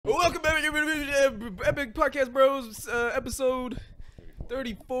Epic Podcast Bros, episode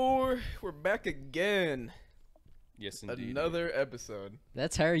 34. We're back again. Yes, indeed. Another episode.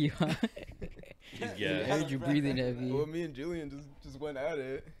 That's how you. Yeah. I heard you breathing heavy. Well, me and Julian just went at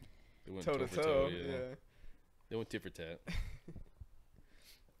it. They went Toe to toe. Yeah. They went tit for tat.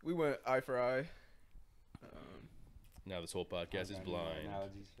 We went eye for eye. Now this whole podcast is blind.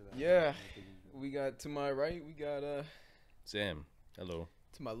 Yeah. We got to my right, we got Sam, hello.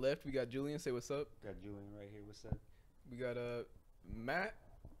 to my left, we got Julian. Say what's up. Got Julian right here. What's up? We got Matt,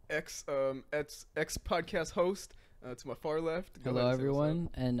 ex podcast host. To my far left. Go Hello, ahead and say what's everyone,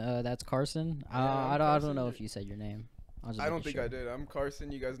 and that's Carson. Yeah, I'm I Carson. don't know if you said your name. I don't think I did. I'm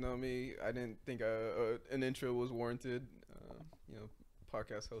Carson. You guys know me. I didn't think an intro was warranted.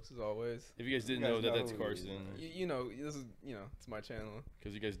 Podcast host as always. If you guys didn't You know guys that, know that's who Carson. You know, this is it's my channel.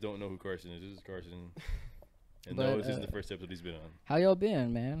 Because you guys don't know who Carson is. This is Carson. And But, no, this isn't the first episode he's been on. How y'all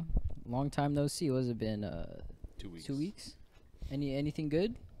been, man? Long time no see. What has it been? 2 weeks. 2 weeks. Anything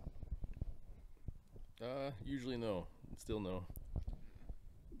good? Usually no. Still no.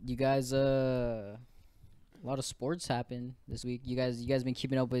 You guys, a lot of sports happened this week. You guys been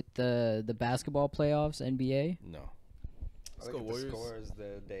keeping up with the basketball playoffs, NBA? No. I Let's look go at the Warriors. scores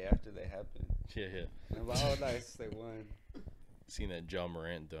the day after they happened. Yeah. And I'm like, oh, nice, they won. Seen that John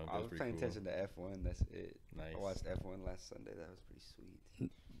Morant dunk. I That was was paying pretty cool. attention to F1. That's it. Nice. I watched F1 last Sunday. That was pretty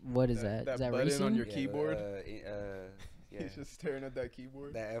sweet. What is that? That Is that button racing? on your Yeah, keyboard. Yeah. He's just staring at that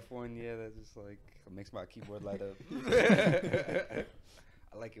keyboard. That F1, yeah, that just like makes my keyboard light up.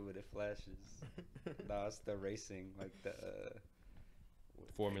 I like it when it flashes. No, it's the racing, like the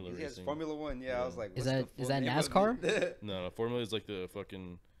Formula yes, racing. Formula One. Yeah, Yeah. I was like, Is what's that- the is full that name of NASCAR? it? No, Formula is like the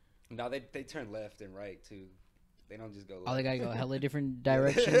fucking... No, they turn left and right too. They don't just go left. Oh, they gotta go hella different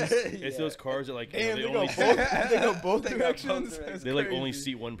directions. It's those cars that like... Damn, they they only go both. They go both They got both directions. directions. That's They like only crazy.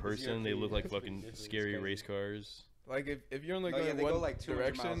 seat one person. They look like It's fucking ridiculous. scary It's race crazy. cars. Like if you're only Oh, going yeah, they one go like 200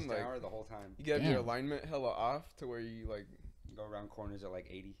 direction, miles an like hour the whole time. you have your Damn. alignment hella off to where you like Go around corners at like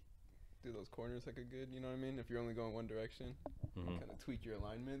 80. do those corners like a good. You know what I mean? If you're only going one direction, Hmm. kind of tweak your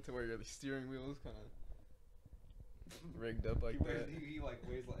alignment to where your steering wheel is kind of rigged up like that. He like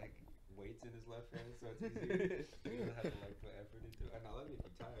weighs like weights in his left hand, so it's easier. He doesn't have to like put effort into it. And I love it if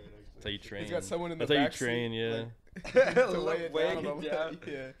you're tired. Actually. That's how you train. He's got someone in the That's how you back train, seat, yeah. like, to lay it Weighing down. On the it down. left.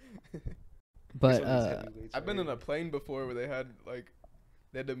 Yeah. But I've been on a plane before where they had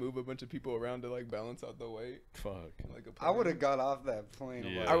to move a bunch of people around to like balance out the weight. Fuck. Like a I would have plane. got off that plane.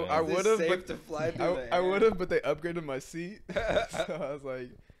 I'm Yeah. like, I is this would've, safe but to fly through the I air? would have, but they upgraded my seat. So I was like,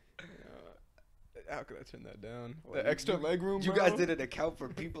 how could I turn that down? Well, The extra leg room. You bro? guys didn't account for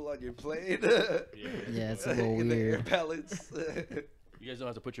people on your plane. yeah, it's a little in the air weird. balance. You guys don't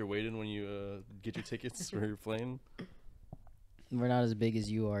have to put your weight in when you get your tickets for your plane. We're not as big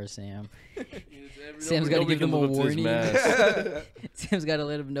as you are, Sam. Sam's Sam's got to give them a warning. Let Sam's got to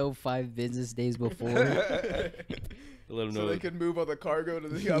let them know 5 business days before. them So know. they could move all the cargo to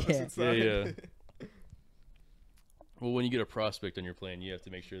the Yeah. opposite side. Yeah. Well, when you get a prospect on your plane, you have to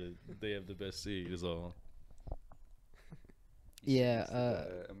make sure that they have the best seat. Is all. Yeah,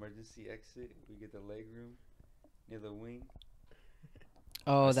 Emergency exit. We get the leg room near the wing.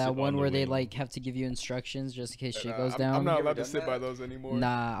 Oh, I sit that on one the where they wing. like have to give you instructions just in case shit Nah, goes I'm down. not You ever allowed to done sit by that? those anymore.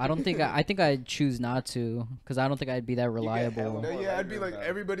 Nah, I don't think I think I'd choose not to, because I don't think I'd be that hella reliable. No, more yeah, I'd leg be room like now.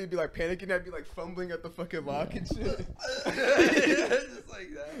 everybody'd be like panicking. I'd be like fumbling at the fucking lock and shit. Just like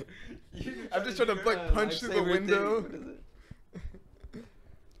that. I'm just trying to like punch through the window.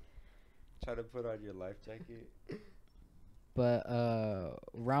 Try to put on your life jacket. But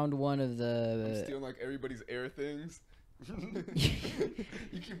round one of I'm the stealing like everybody's air things.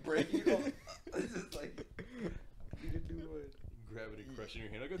 You keep breaking off. It's just like you can do it. Gravity crushing your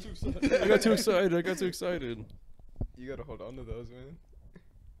hand. I got too excited. I got too excited. I got too excited. You gotta hold on to those, man.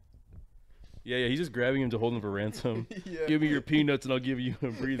 Yeah. He's just grabbing him to hold him for ransom. Yeah. Give me your peanuts and I'll give you a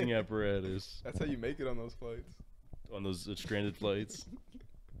breathing apparatus That's how you make it on those flights. on those stranded flights.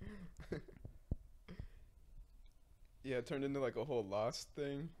 Yeah, it turned into like a whole lost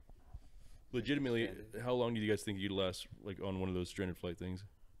thing. Legitimately, Stranded. how long do you guys think you'd last like on one of those stranded flight things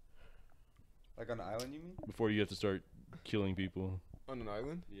Like on the island, you mean? before you have to start killing people? On an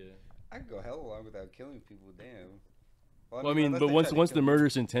island? Yeah. I could go hella long without killing people. Damn. Well, I mean, unless but they once try to once kill the me.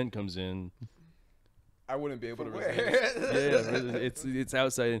 murderous intent comes in, I wouldn't be able to From resist. where? it's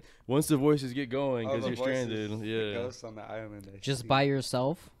outside. Once the voices get going, Oh, because the you're voices, stranded. the Yeah. ghosts on the island. that just shoot. by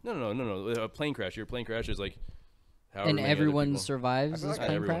yourself, No. A plane crash. Your plane crash is like. however and many other everyone people. survives I feel this like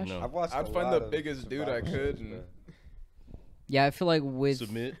plane everyone crash. knows. I've watched I'd a find lot the of biggest dude I survival could shows, and- bro. Yeah, I feel like with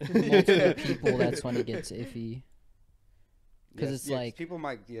Submit. multiple people, that's when it gets iffy. because it's like, people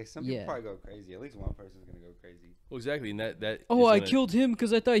might. Yeah, some people Yeah. probably go crazy. At least one person's gonna go crazy. Well, exactly, and that. oh, is I gonna- killed him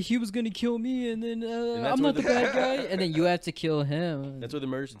because I thought he was gonna kill me, and then that's I'm where not the bad guy, and then you have to kill him. That's where the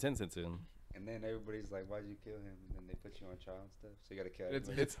murder's intent sets in. And then everybody's like, "Why'd you kill him?" And then they put you on trial and stuff. So you gotta kill. It's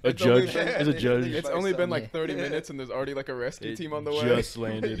everybody. it's A it's only judge. been- There's a judge. It's only been like Yeah. 30 minutes and there's already like a rescue It team on the way. just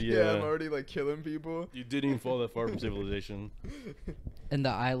landed, I'm yeah. already like killing people. You didn't even fall that far from civilization. And the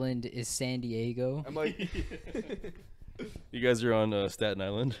island is San Diego. I'm like, You guys are on Staten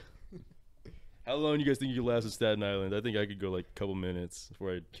Island. How long do you guys think you last at Staten Island? I think I could go like a couple minutes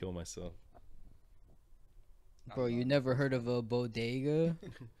before I'd kill myself. Bro, you never heard of a bodega?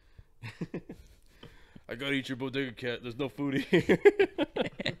 I gotta eat your bodega cat. There's no food here.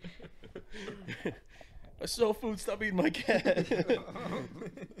 I sell food. Stop eating my cat.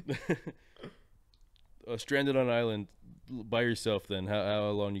 Stranded on an island by yourself. Then how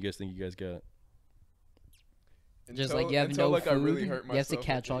long do you guys think you guys got? Just like you have no like, food. I really hurt You have to myself, I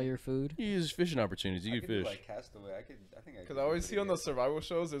catch all think. your food. You use fishing opportunities. You I can could do, fish. like Castaway. I think I. Because I always see on those survival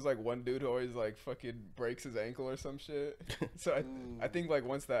shows, there's like one dude who always like fucking breaks his ankle or some shit. So I think like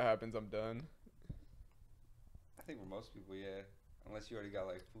once that happens, I'm done. I think for most people, yeah. Unless you already got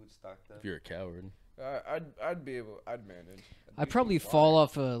like food stocked up. If you're a coward. I'd be able. I'd manage. I'd probably fall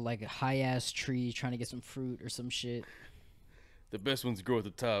off a like a high ass tree trying to get some fruit or some shit. The best ones grow at the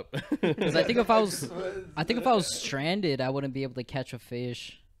top. Because I think if I was stranded, I wouldn't be able to catch a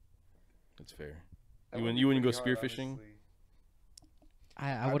fish. That's fair. That You would wouldn't be go pretty spear hard, fishing?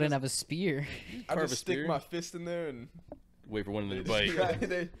 I I wouldn't just- have a spear. I'd Carve a just stick spear? my fist in there and Wait for one of them to they'd,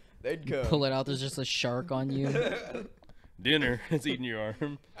 bite. they'd come. Pull it out. There's just a shark on you. Dinner. It's eating your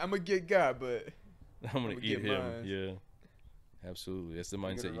arm. I'm a good guy, but I'm gonna I'ma eat get him. mine. Yeah. Absolutely. That's the You're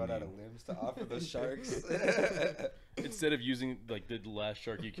mindset gonna you run out need. of limbs to offer those sharks. Instead of using like the last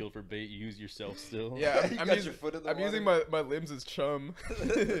shark you killed for bait, you use yourself still. yeah, You I'm, got using, your foot in the I'm using water. my limbs as chum.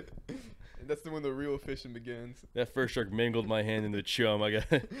 And that's when the real fishing begins. That first shark mangled my hand in the chum. I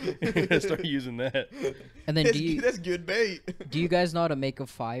gotta start using that. And then That's good bait. do you guys know how to make a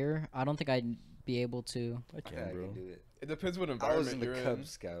fire? I don't think I'd be able to. I I can, can bro. do it. It depends what I was environment in the you're Cub in.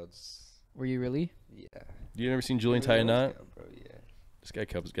 Scouts. Were you really? Yeah. You never seen Julian I tie a was knot? Scout, bro, yeah. This guy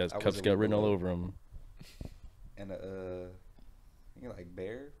Cub Scout, I Cub was a Scout written all below. over him. And I think like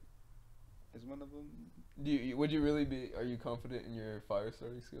bear is one of them. Would you really be? Are you confident in your fire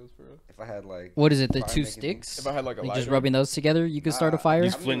starting skills, bro? If I had like. What is it? The fire two making things- sticks? If I had like a Like lighter, just rubbing those together, you can start a Nah, fire.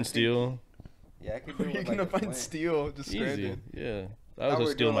 Use I'm flint and gonna steel. Yeah, I could do it you're with, gonna like, a find flint. steel just Easy. stranded. Yeah. Now I was we're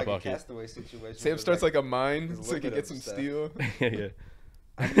a steel in doing my like a pocket. Castaway situation. Sam with, starts like a mine his so he can liquid get some stuff. steel. yeah, yeah.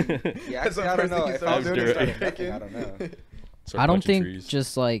 Yeah, That's actually, the I don't first know. thing he If starts I was doing doing is started start picking, I don't know. Start I don't punching think trees.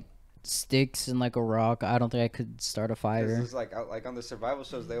 just like sticks and like a rock. I don't think I could start a 'Cause fire. it's like on the survival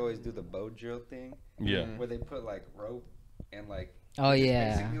shows, they always do the bow drill thing, Yeah. Mm. where they put like rope and like. Oh it's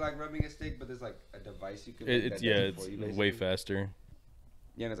yeah. Basically like rubbing a stick, but there's like a device you can. It's way faster.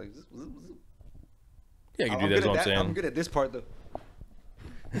 Yeah, and it's like. Zzz, zzz, zzz. Yeah, you I'm can do good that. That's at what I'm that. saying. I'm good at this part though.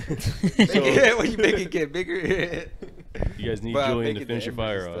 So- When you make it get bigger. You guys need But I'm Julian to making finish the your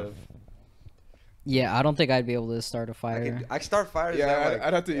fire images off. stuff. Yeah, I don't think I'd be able to start a I fire. could. I start fires. Yeah, at, I'd- like,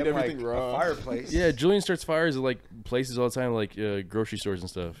 I'd have to eat at, everything like, raw. A fireplace. Yeah, Julian starts fires at like places all the time, like grocery stores and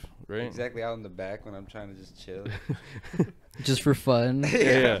stuff, right? Exactly out in the back when I'm trying to just chill. Just for fun.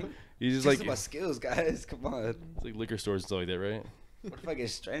 Yeah. He's just These like are my skills, guys. Come on. it's like liquor stores and stuff like that, right? What if I get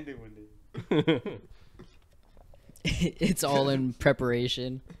stranded one day? It's all in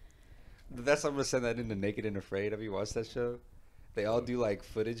preparation. That's I'm gonna send that into Naked and Afraid. Have you watched that show? They all do like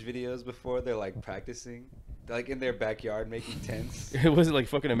footage videos before they're like practicing. They're like in their backyard making tents. Was it like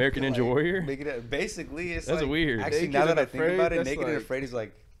fucking American Ninja Like, Warrior? making it, basically, it's That's like, weird. Actually, Naked now that and I think Afraid, about it, that's Naked and like- Afraid is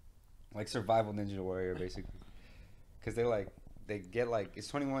like survival Ninja Warrior basically. Because they get like it's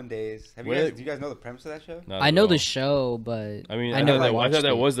 21 days. Have you What? guys? Do you guys know the premise of that show? Not I at know all. the show, but I mean, I I, never thought that, I watched thought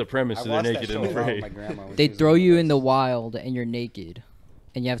that it. was the premise I of the watched that Naked show and a lot with Afraid. my grandma when they she was throw with you us. in the wild and you're naked,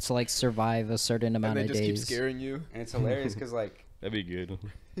 and you have to like survive a certain And amount they of just keep days. scaring you. And it's hilarious because like. That'd be good.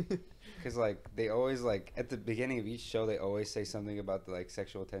 Because like they always like at the beginning of each show they always say something about the like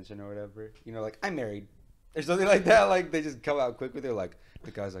sexual tension or whatever. You know, like I'm married or something like that. Like they just come out quick with it. Like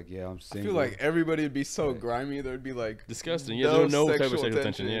the guy's like, yeah, I'm I single. feel like everybody would be so grimy. There'd be like Disgusting. Yeah, no there's no type of sexual sexual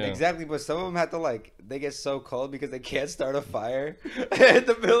tension. tension. Yeah. Exactly, but some of them have to like they get so cold because they can't start a fire in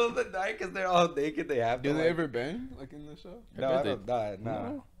the middle of the night because they're all naked. They have to. Do they like- ever bang like in the show? No, I I bet don't. Nah,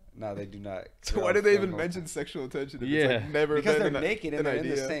 No? no, they do not. So They're why all did they even filmed. mention sexual tension? If Yeah. it's like never Because they're been naked an and they're in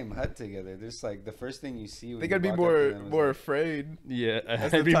the idea? same hut together. There's like the first thing you see. When They you gotta be walk up to them is, more like, afraid. Yeah,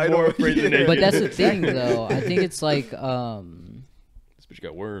 That's I'd the be title. more afraid than Yeah. naked. But that's the thing, though. I think it's like This bitch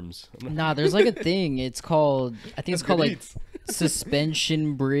got worms. nah. There's like a thing. It's called. I think it's That's called good like eats.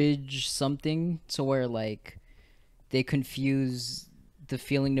 suspension bridge something to where like they confuse the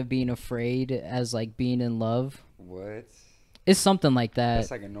feeling of being afraid as like being in love. What? It's something like that.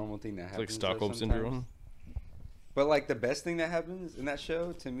 That's like a normal thing that It's happens. like Stockholm though, sometimes. syndrome. But like the best thing that happens in that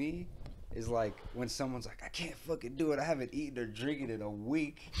show to me is like when someone's like, I can't fucking do it. I haven't eaten or drinking in a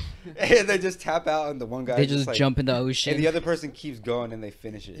week, and they just tap out, and the one guy They just like, jump in the ocean. and the other person keeps going, and they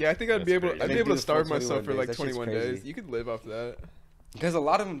finish it. Yeah, I think I'd That's be able. crazy. I'd They be able do to the starve full myself 21 for like days. That shit's 21 days. crazy. You could live off that. Because a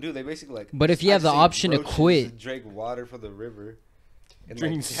lot of them do. They basically like. But if you have I've the seen option to roaches quit- drink water from the river. And,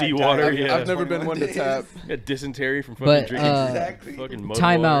 Drinking have seawater, diarrhea yeah. for I've never been 21 one to days. tap. Got dysentery from fucking But, drinking Exactly. fucking mud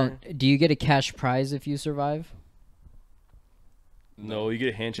Time water. out. Do you get a cash prize if you survive? No, you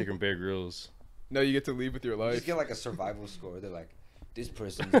get a handshake from Bear Grylls. No, you get to leave with your You life. just get like a survival score. They're like, this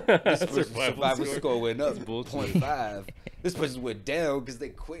person's Survival survival score. score went up That's bullshit. 0.5. This person went down because they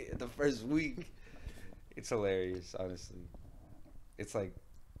quit the first week. It's hilarious, honestly. It's like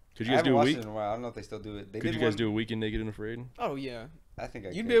Could I you guys haven't do a watched week? it in a while. I don't know if they still do it. They Could did you guys one- do a week in Naked and Afraid? Oh yeah. I think I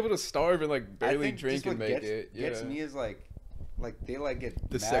You'd could. be able to starve and like I barely think drink just what and make gets, it. Yeah. Gets me is like they like get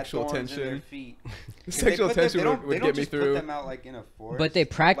The mad sexual thorns in their tension. feet. The And sexual they put them- tension they don't- would they get don't me just Put through. them out like in a forest. But they like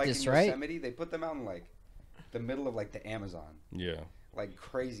practice, in right? Yosemite, they put them out in like the middle of like the Amazon, Yeah. like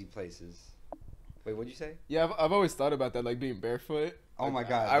crazy places. Wait, what'd you say? Yeah, I've always thought about that, like being barefoot. Oh Like, my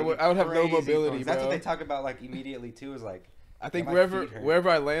god, I would have no crazy mobility, thorns. bro. That's what they talk about like immediately too. Is like I think my wherever feet hurt. wherever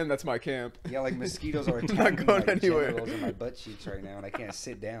I land, that's my camp. yeah, like mosquitoes are I'm attacking not going my anywhere. genitals and my butt cheeks right now, and I can't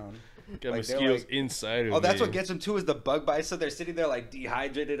sit down. Got Like, they're mosquitoes like- inside of Oh, that's me. what gets them too is the bug bites. So they're sitting there like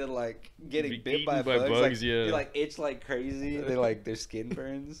dehydrated and like getting Be bit eaten by by bugs. bugs, like, yeah. They like itch like crazy. They like their skin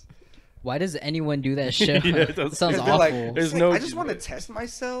burns. Why does anyone do that show? Yeah, it that's- sounds They're awful. like, There's it's like, no- I just want to test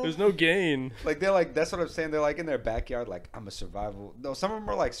myself. There's no gain. Like they're like that's what I'm saying. They're like in their backyard. Like I'm a survival. No, some of them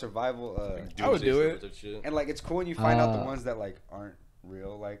are like survival. I would do it. And like it's cool when you find out the Ah. ones that like aren't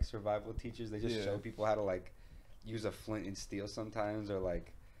real like survival teachers. They just Yeah. show people how to like use a flint and steel sometimes, or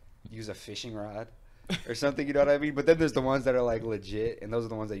like use a fishing rod or something. You know what I mean? But then there's the ones that are like legit, and those are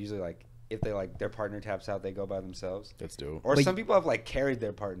the ones that usually like if they like their partner taps out, they go by themselves. That's dope. Or But some people have like carried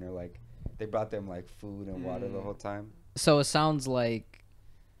their partner, like they brought them like food and water the Mm. whole time. So it sounds like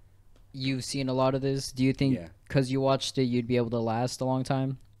you've seen a lot of this. Do you think Yeah. because you watched it, you'd be able to last a long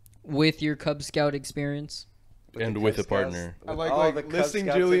time with your Cub Scout experience? And the with Cub a partner. Scouts, I with like all the like Cub listing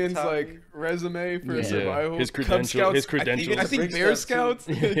Scouts Julian's taught like me. resume for Yeah. survival. His Cub credential- Scouts, his I credentials. think Big Bear Scouts,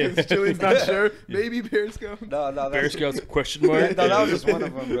 Scouts. too. Because Julian's not sure. Maybe Bear Scouts. No, Bear that's Scouts question mark? no, that was just one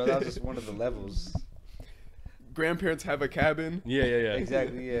of them, bro. That was just one of the levels. Grandparents have a cabin. Yeah, yeah, yeah.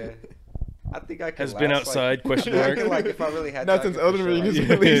 Exactly. Yeah. I think I could. Has been last, outside, question I mark. could, like if I really had. Not to, since I could for Elden Ring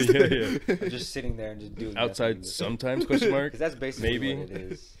sure, is like, Yeah, released. yeah, just sitting there and just doing Outside nothing. sometimes, question mark? Because that's basically Maybe. what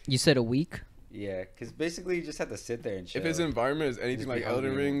it is. You said a week. Yeah, because basically you just have to sit there and chill. If his environment is Just anything be like hungry Elden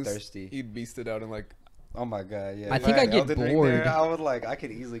and Rings, thirsty. he'd beast it out in like. Oh my god, yeah. I If think had I'd get Elden Ring bored. there, I would like. I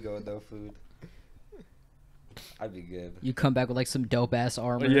could easily go with no food. I'd be good. You come back with like some dope ass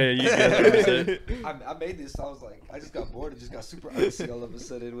armor. Oh, yeah, you that's it. I made this. I was like, I just got bored and just got super icy all of a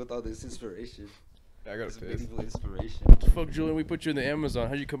sudden with all this inspiration. I got This to piss. medieval inspiration. Fuck, Julian, we put you in the Amazon.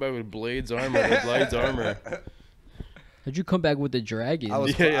 How'd you come back with Blade's armor? Like Blade's armor. How'd you come back with the dragon? I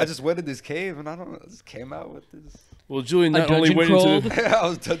was. Yeah, yeah. I just went in this cave and I just came out with this. Well, Julian A not only dungeon went crawled? into I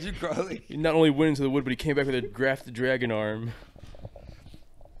was dungeon crawling. he not only went into the wood, but he came back with a grafted dragon arm.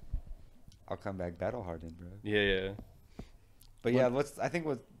 I'll come back battle hardened, bro. Yeah, yeah. But yeah, I think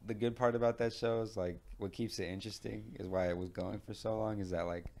what the good part about that show is like what keeps it interesting is why it was going for so long is that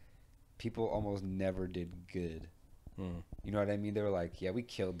like people almost never did good. Hmm. You know what I mean? They were like, yeah, we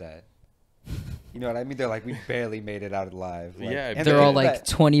killed that. You know what I mean? They're like, we barely made it out alive. Like, Yeah, and They're the all people like that-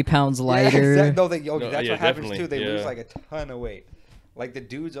 20 pounds Yeah, lighter. exact- no, No, that's yeah, what happens definitely, too. They lose yeah. like a ton of weight. Like the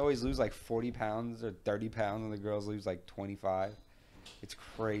dudes always lose like 40 pounds or 30 pounds, and the girls lose like 25. It's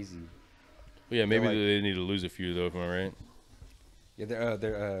crazy. Well, yeah, maybe like- they need to lose a few though. Am I right? Yeah,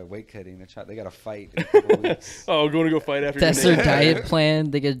 they're weight cutting. They got to fight in a couple weeks. Oh, going to go fight after. That's your their name. diet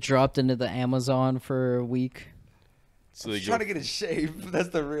plan. They get dropped into the Amazon for a week. So I'm they just go, trying to get in shape. That's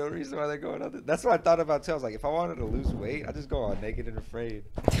the real reason why they're going on. That's what I thought about too. I was like, if I wanted to lose weight, I just go on Naked and Afraid.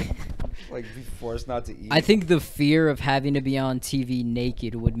 Like be forced not to eat. I think the fear of having to be on TV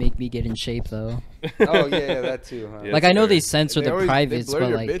naked would make me get in shape though. Oh yeah, that too. Huh? Yeah, Like that's I know fair. they censor the They privates, blur but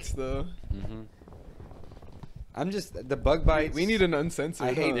your like bits though. Mm-hmm. I'm just the bug bites. We need an uncensored.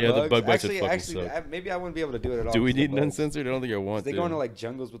 I hate huh? Yeah, the bugs. bug bites would actually, fucking suck. maybe I wouldn't be able to do it at all. do we with the need an bugs. uncensored? I don't think I want They to. go into like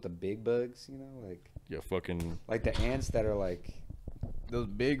jungles with the big bugs, you know, yeah, fucking like the ants that are like Those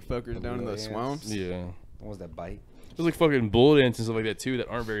big fuckers down in the Ants. swamps. yeah. the ones that bite. There's like fucking bullet ants and stuff like that too that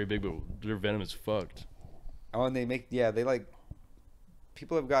aren't very big, but their venom is fucked. Oh, and they make they like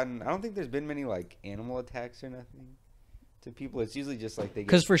people have gotten. I don't think there's been many like animal attacks or nothing to people. It's usually just like they.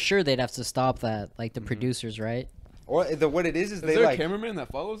 Because for sure they'd have to stop that, like the Mhm. producers, right? Or what it is Is they there like. a cameraman that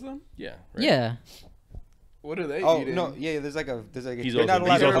follows them? Yeah. Right? Yeah. What are they Oh eating? no! Yeah, there's like a. He's They're not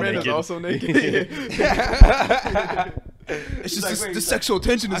also- allowed he's to. also Cameraman is naked. also naked. It's He's just like, this, wait, the he's sexual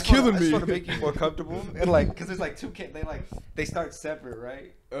tension I is just wanna- killing I me. just want to make you more comfortable, and like, because there's like two they start separate,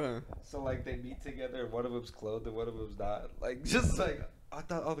 right? So like they meet together, and one of them's clothed and one of them's not. Like just like I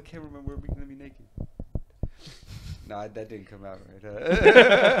thought all the cameramen were gonna be naked. Nah, that didn't come out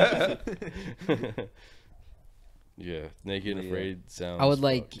right. Yeah, naked and Yeah. afraid sounds. I would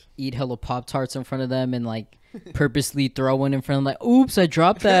like fucked. eat hella Pop Tarts in front of them and like purposely throw one in front of them, like, oops, I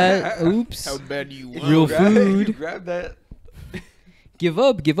dropped that. Oops. How bad do you want? Real Grab- food. You grab that. Give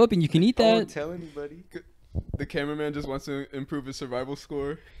up, and you can eat I won't that. tell anybody. The cameraman just wants to improve his survival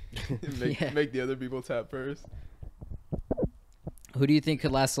score. And make, Yeah. make the other people tap first. Who do you think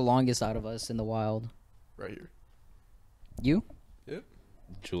could last the longest out of us in the wild? Right here. You?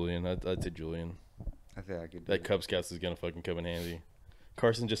 Julian. I'd say Julian. I think I could. Do That it. Cub Scouts is gonna fucking come in handy.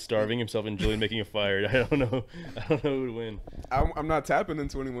 Carson just starving himself and Julian making a fire. I don't know who would win. I'm not tapping in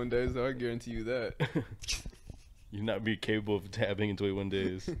 21 days, though. I guarantee you that. You'd not be capable of tapping in 21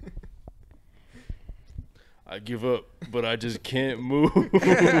 days. I give up, but I just can't move.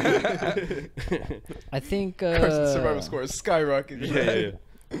 I think. Carson's survival score is skyrocketing.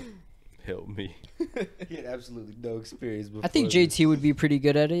 Yeah. Help me. He had absolutely no experience before. I think this. JT would be pretty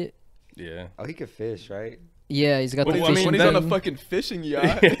good at it. Yeah. Oh, he could fish, right? Yeah, he's got When, the he's, fishing when he's on a thing. fucking fishing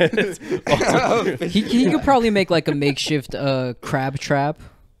yacht. Yeah, that's awesome. He could probably make like a makeshift crab trap.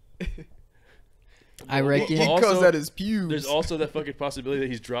 I Well, reckon. He also, calls that his pubes. There's also that fucking possibility that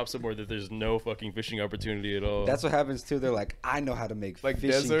he's dropped somewhere that there's no fucking fishing opportunity at all. That's what happens too. They're like, I know how to make Like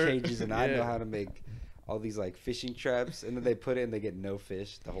fishing desert? cages, and I know Yeah. how to make all these like fishing traps, and then they put it and they get no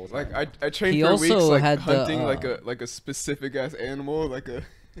fish the whole time. like I trained He for also weeks, like had the, hunting like a specific ass animal, like a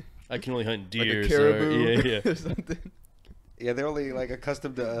I can only hunt like deer. a caribou, Yeah, yeah. or something. yeah, they're only like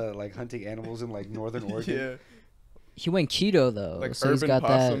accustomed to like hunting animals in like northern Oregon. Yeah, He went keto though, like so he's urban got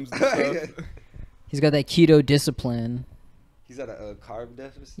possums that. and stuff. He's got that keto discipline. He's at a carb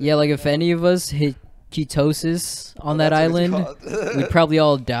deficit. Yeah, like if now. any of us hit ketosis on Oh, that that's what it's island, called. we'd probably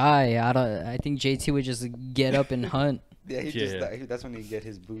all die. I think JT would just get up and hunt. Yeah, he just Yeah. that's when he get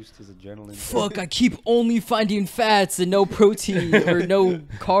his boost, his adrenaline. Fuck, I keep only finding fats and no protein or no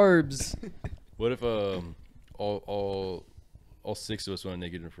carbs. What if all 6 of us went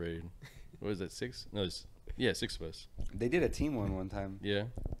naked and afraid? What is that? 6? No, yeah, 6 of us. They did a team one time. Yeah,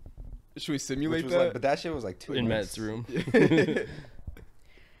 Should we Which simulate was that? like, but that shit was like 2 in months. Matt's room.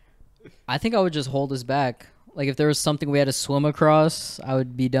 I think I would just hold us back. Like if there was something we had to swim across, I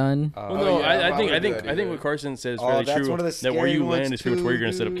would be done. Well, no, yeah, I I think would do that I think either. what Carson says is Oh, fairly that's true. one of the That where scary you ones land is pretty much where you're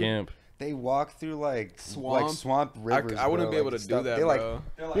gonna set up too, camp. They walk through like Swamp? swamp rivers. I wouldn't bro, be able like, to do stuff. that, They're like, bro.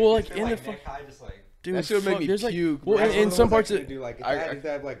 they're Well, like, they're in the neck fuck- high, just like. Dude, That shit would make fuck, me there's like, puke, well, bro. in That's some what I was parts of gonna do, like, if I- if they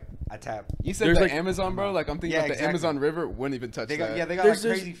have like a tap. You said There's the like- Amazon, bro. Like I'm thinking Yeah, about exactly. the Amazon River. Wouldn't even touch They got that. they got There's- like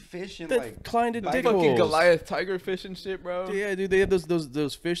there's- crazy fish and that like flying to like dick Fucking holes. Goliath tiger fish and shit, bro. Yeah, dude, they have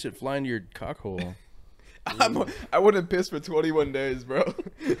those fish that fly into your cock hole. I wouldn't piss for 21 days, bro.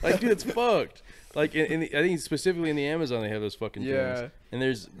 Like, dude, it's fucked. Like, I think specifically in the Amazon they have those fucking Yeah.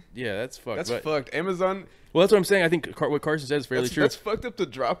 things. And that's fucked. That's but, fucked. Amazon. Well, that's what I'm saying. I think what Carson says is fairly That's, true. that's fucked up to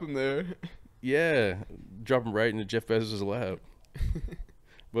drop him there. Yeah, drop him right into Jeff Bezos' lap.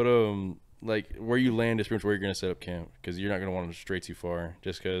 But like where you land is pretty much where you're gonna set up camp because you're not gonna want to stray too far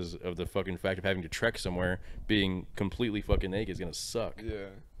just because of the fucking fact of having to trek somewhere. Being completely fucking naked is gonna suck. Yeah.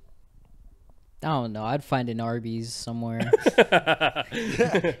 I don't know. I'd find an Arby's somewhere.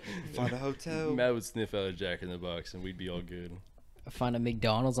 find a hotel. Matt would sniff out a Jack in the Box and we'd be all good. Find a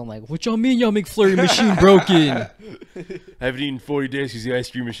McDonald's. I'm like, what y'all mean y'all McFlurry machine broken? I haven't eaten 40 days because the ice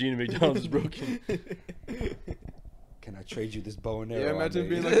cream machine at McDonald's is broken. Can I trade you this bow and arrow? Yeah, I imagine made?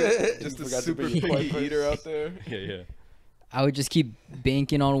 being like just You a forgot to super bring your picky wipers. eater out there. Yeah, yeah. I would just keep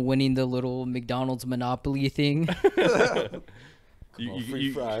banking on winning the little McDonald's Monopoly thing. Come on,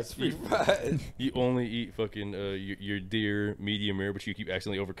 free fries, free fries. You only eat fucking your deer medium rare, but you keep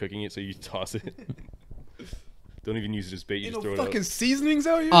accidentally overcooking it, so you toss it. Don't even use it as bait. You Ain't just no throw it fucking out. seasonings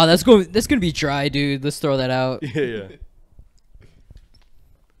out here. Oh, that's gonna be dry, dude. Let's throw that out. Yeah, yeah.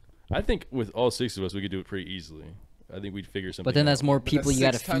 I think with all 6 of us, we could do it pretty easily. I think we'd figure something. But then that's out. more But people that's you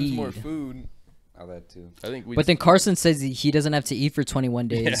gotta 6 times feed. more food. Oh, that too. I think we. But then Carson says he doesn't have to eat for 21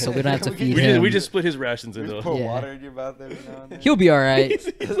 days, Yeah. so we don't have to We feed we him. just, we just split his rations You into. just pour Yeah. water in your mouth every now and then. He'll be all right.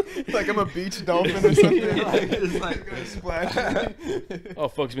 Like I'm a beach dolphin or something. It's like gonna splash. Oh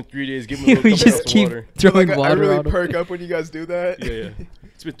fuck! It's been 3 days. Give him a we little couple just drops of keep water. throwing Like, I water really on him. perk up when you guys do that. Yeah, yeah.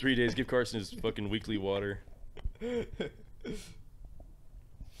 It's been 3 days. Give Carson his fucking weekly water.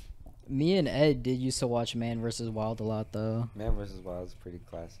 Me and Ed did used to watch Man vs. Wild a lot though. Man vs. Wild is pretty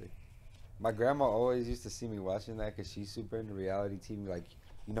classic. My grandma always used to see me watching that because she's super into reality TV. Like,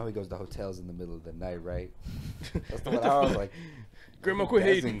 you know, he goes to hotels in the middle of the night, right? That's the one I was like, Grandma, quit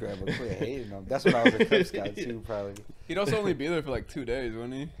hating. Grandma, quit hating them. That's when I was a Cub Scout too, probably. He'd also only be there for like 2 days,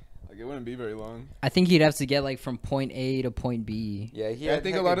 wouldn't he? Like, it wouldn't be very long. I think he'd have to get like from point A to point B. Yeah, he Yeah, I had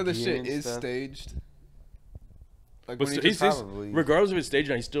think a like lot of the gear shit and is stuff. staged. Like But when he he's just, probably- regardless of his stage,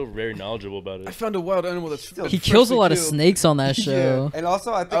 he's still very knowledgeable about I it. found a wild animal that's Still- He that's kills a freshly lot of killed. snakes on that show. And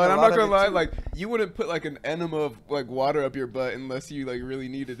also, I think Oh, and a I'm lot not gonna of it lie, too- like you wouldn't put like an enema of like water up your butt unless you like really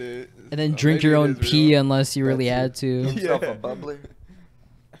needed it. And then So drink maybe your it own is pee real. unless you really That's had to. himself Yeah. a bubbler.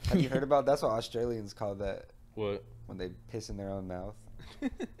 Have you heard about? That's what Australians call that What? when they piss in their own mouth.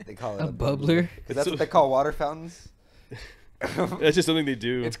 They call it A bubbler? because that's what they call water fountains. That's just something they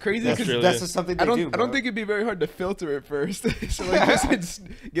do. It's crazy in 'cause Australia. That's just something they I don't. do. I Bro. don't think it'd be very hard to filter it first. So like just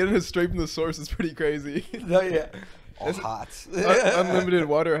getting it straight from the source is pretty crazy. No, yeah. All It's hot. Unlimited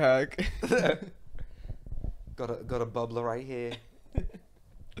water hack. got a bubbler right here.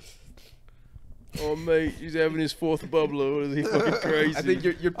 Oh mate, he's having his fourth bubbler. What is he fucking crazy? I think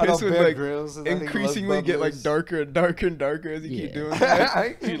your I know piss would Bear like Grylls, and I think he loves increasingly get like bubblers. darker and darker and darker as you keep Yeah. doing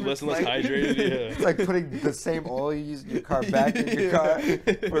that. He's less and less hydrated. It's Yeah. like putting the same oil you use in your car back in your car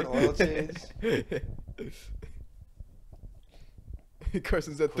for an oil change.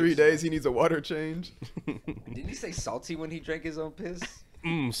 Carson said 3 days he needs a water change. Didn't he say salty when he drank his own piss?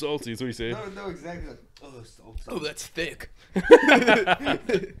 Salty. That's what he said. No, exactly. Like, oh, salty. Oh, that's thick.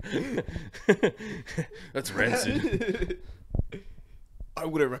 That's rancid. I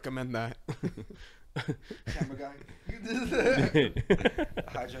wouldn't recommend that. Camera guy.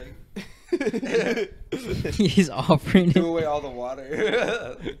 Hydrate. He's offering Do it. away all the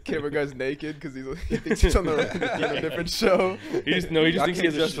water. Camera guy's naked because he thinks he's on a different show. He just I thinks he came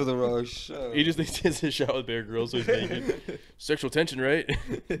has just a for the wrong show. he just thinks he has a shot with Bear Grylls, so he's naked. Sexual tension, right?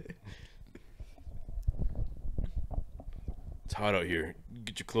 It's hot out here.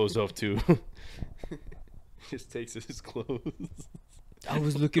 Get your clothes off too. Just takes his clothes. I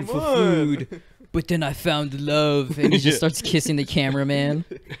was looking Come for on. food, but then I found love, and he just Yeah. starts kissing the cameraman.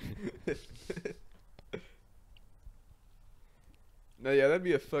 No, yeah, that'd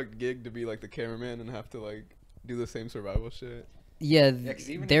be a fucked gig to be like the cameraman and have to like do the same survival shit. Yeah, 'cause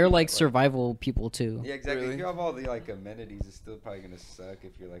even if they're you like have, like- survival people too. Yeah, exactly. Really? If you have all the like amenities, it's still probably gonna suck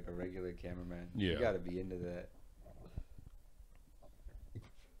if you're like a regular cameraman. Yeah. You gotta be into that.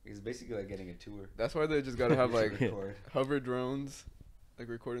 It's basically like getting a tour. That's why they just gotta have like Record. hover drones, like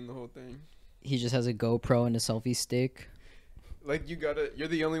recording the whole thing. He just has a GoPro and a selfie stick. Like you're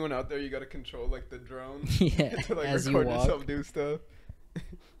the only one out there. You gotta control like the drone Yeah, to like as you record walk. yourself do stuff.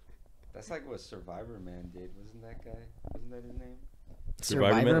 That's like what Survivor Man did, wasn't that guy? Wasn't that his name?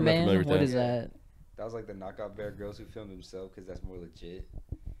 Survivor Man? Survivor I'm not familiar Man? with What that. is that? That was like the knockout Bear Grylls who filmed himself because that's more legit.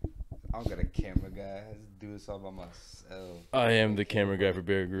 I don't got a camera guy. I just do this all by myself. I am the camera guy for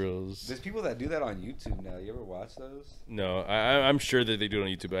Bear Grylls. There's people that do that on YouTube now. You ever watch those? No, I'm sure that they do it on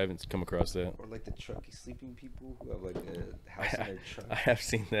YouTube. But I haven't come across that. Or like the trucky sleeping people who have like a house in their truck. I have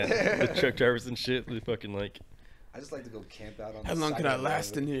seen that. The truck drivers and shit. They fucking like. I just like to go camp out on. How the long side can I of the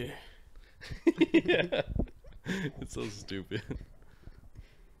last road. in here? Yeah. It's so stupid.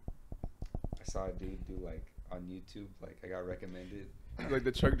 I saw a dude do like on YouTube. Like I got recommended. Like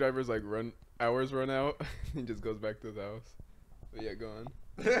the truck drivers like hours run out. He just goes back to his house. But yeah, go on.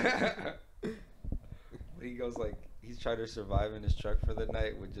 He goes like he's trying to survive in his truck for the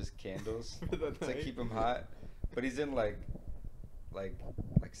night with just candles For the to night. keep him hot. But he's in like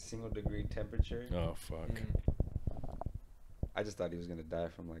single degree temperature. Oh fuck. I just thought he was gonna die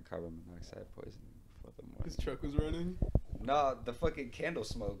from like carbon monoxide poisoning before the morning. His truck was running. Nah, the fucking candle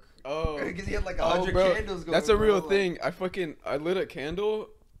smoke. Oh, Because he had like Oh, 100 bro, candles going. that's a real bro, thing. I lit a candle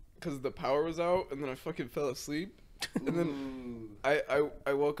because the power was out, and then I fucking fell asleep. And then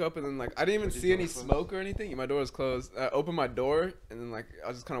I woke up, and then like I didn't even Was your see door any closed? smoke or anything. My door was closed. I opened my door, and then like I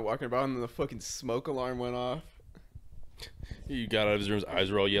was just kind of walking about, and then the fucking smoke alarm went off. He got out of his room. His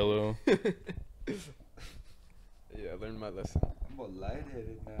eyes were all yellow. Yeah, I learned my lesson. I'm all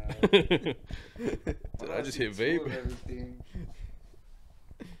lightheaded now. Did I just hit see two vape? of everything.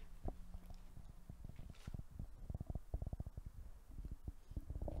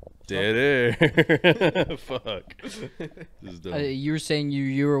 Dead air. Fuck. This is dumb. You were saying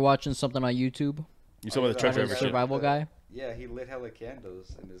you were watching something on YouTube? You saw about the truck About a driver shit? survival guy? Yeah, he lit hella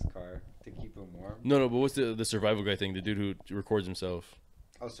candles in his car to keep him warm. No, but what's the survival guy thing? The dude who records himself.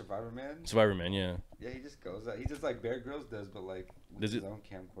 Oh, Survivor Man. Survivor Man, yeah. Yeah, he just goes out. He just like Bear Grylls does, but like with Does his it- own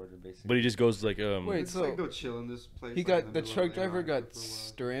camcorder, basically. But he just goes like Wait, Just, so like, go chill in this place. he like, in got the middle of truck driver Antarctica got for a while.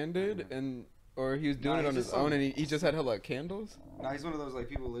 stranded Yeah. and or he was doing Nah, it on he's his just own some- and he just had hella candles Nah, he's one of those like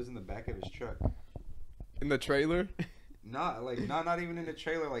people who lives in the back of his truck. in the trailer Not like not even in the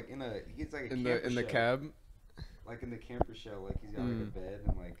trailer. Like he gets like a in camper the shell. cab. Like in the camper shell. Like he's got like a bed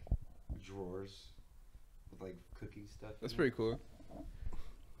and like drawers with like cooking stuff. That's in pretty it. cool.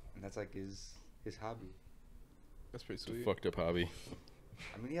 And that's like his hobby. That's pretty it's a sweet. fucked up hobby.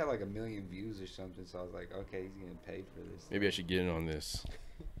 I mean, he had like 1 million views or something. So I was like, okay, he's getting paid for this. Maybe I should get in on this.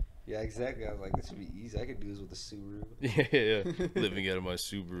 Yeah, exactly. I was like, this would be easy. I could do this with a Subaru. Yeah. Living out of my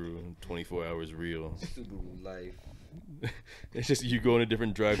Subaru, 24 hours real. Subaru life. It's just you go in a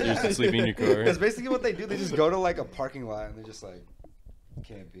different drive-throughs and sleeping in your car. That's basically what they do. They just go to like a parking lot and they're just like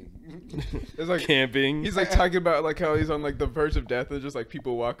camping. It's like Camping. he's like talking about like how he's on like the verge of death and just like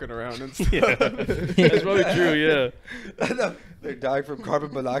people walking around and stuff. Yeah. That's probably true, yeah. I know. They're dying from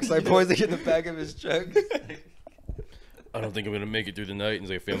carbon monoxide poisoning in the back of his truck. I don't think I'm gonna make it through the night. And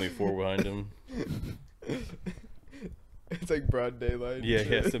there's like a family of 4 behind him. It's like broad daylight. Yeah,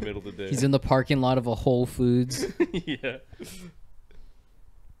 yeah, it's the middle of the day. He's in the parking lot of a Whole Foods. Yeah.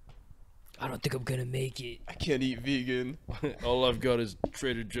 I don't think I'm gonna make it. I can't eat vegan. All I've got is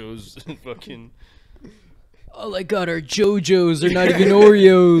Trader Joe's and fucking All I got are JoJo's. They're not even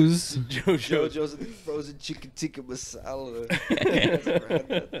Oreos. JoJo's. JoJo's and the frozen chicken tikka masala. That's right.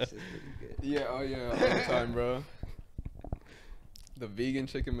 That's really good. Yeah, oh yeah, all the time, bro. The vegan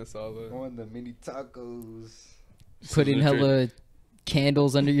chicken masala. On the mini tacos. Put in hella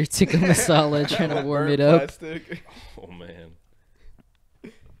candles under your tikka masala, trying to warm Burnt it up. plastic. Oh man.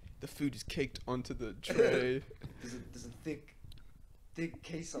 The food is caked onto the tray. There's a thick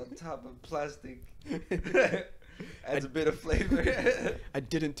case on top of plastic. Adds a bit of flavor. I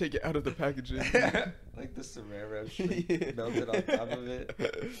didn't take it out of the packaging. Like the saran wrap shit melted on top of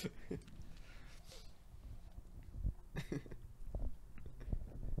it.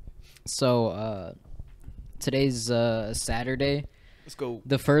 So, today's Saturday. Let's go.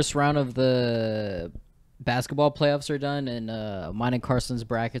 The first round of the basketball playoffs are done, and mine and Carson's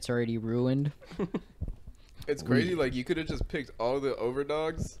bracket's already ruined. It's crazy. Like you could have just picked all the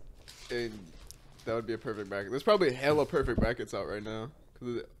overdogs, and that would be a perfect bracket. There's probably hella perfect brackets out right now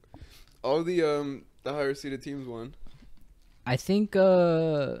because all the higher seeded teams won. I think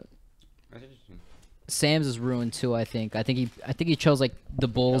That's interesting. Sam's is ruined too. I think he chose like the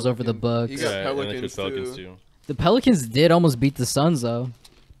Bulls over the Pelicans. Bucks. You got Yeah, and I Pelicans, took Pelicans too. too. The Pelicans did almost beat the Suns though.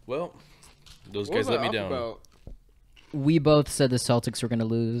 Well, those What guys was let I me off down. about? We both said the Celtics were gonna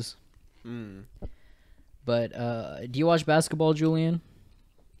lose. Mm. But do you watch basketball, Julian?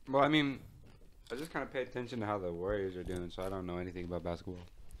 Well, I mean, I just kind of pay attention to how the Warriors are doing, so I don't know anything about basketball.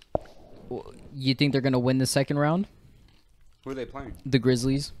 You think they're gonna win the second round? Who are they playing? The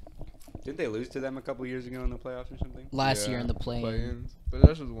Grizzlies Didn't they lose to them a couple years ago in the playoffs or something? last Yeah, year in the play-in. play-ins. But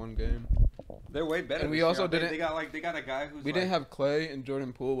that's just one game. They're way better. And we this year, also aren't they? didn't- They got a guy who's. We didn't have Clay, and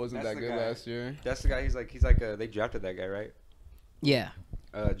Jordan Poole wasn't That's that the good guy. last year. That's the guy. He's like they drafted that guy, right? Yeah.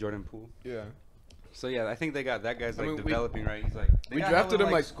 Jordan Poole. Yeah. So yeah, I think they got that guy's I like mean, developing right. He's like they we got drafted hella,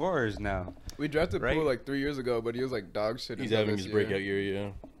 him, like- scorers now, We drafted Right? Poole like 3 years ago, but he was like dog shit. He's until having this his year. breakout year, yeah.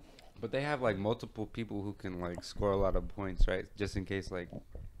 but they have like multiple people who can like score a lot of points, right? Just in case, like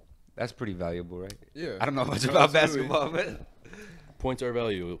that's pretty valuable, right? Yeah. I don't know much No, about absolutely. basketball, but Points are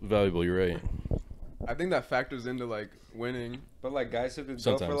valuable. You're right. I think that factors into like winning. like guys who could go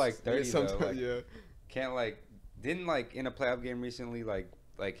Sometimes. for like 30 though, Sometimes, like, yeah. can't like didn't like in a playoff game recently like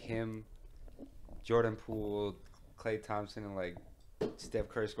him, Jordan Poole, Klay Thompson, and like Steph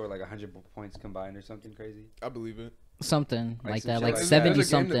Curry scored like 100 points combined or something crazy. I believe it. Something Like like some that, shit like like that. 70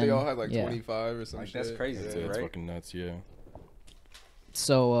 There's a game that something. they all had like Yeah. 25 or some Like, shit. that's crazy. That's, Yeah, that's right? fucking nuts, yeah.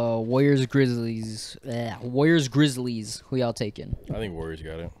 So Warriors Grizzlies. Warriors Grizzlies. Who y'all taking? I think Warriors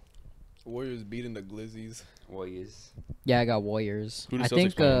got it. Warriors beating the Glizzies. Warriors. Yeah, I got Warriors. Who the I Celtics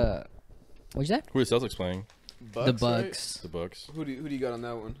think. playing? What's that? Who are the Celtics playing? Bucks, The right? Bucks. The Bucks. Who do you got on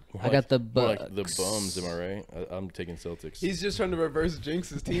that one? I got the More like the Bucks. bums, am I right? I'm taking Celtics. He's just trying to reverse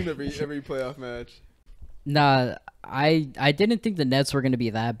Jinx's team every playoff match. Nah, I didn't think the Nets were gonna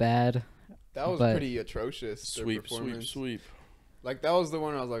be that bad. That was But- pretty atrocious. their sweep. performance. Like Like that was the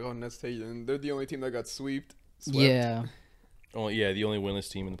one I was like, oh, Nets take it. And they're the only team that got swept. Yeah, Oh yeah, the only winless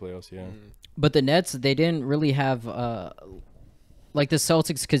team in the playoffs. Yeah. but the Nets, they didn't really have like the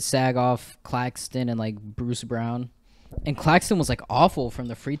Celtics could sag off Claxton and like Bruce Brown, and Claxton was like awful from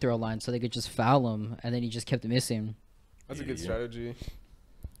the free throw line, so they could just foul him, and then he just kept missing. That's a good Yeah. strategy.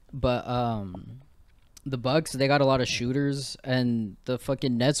 But the Bucks, they got a lot of shooters, and the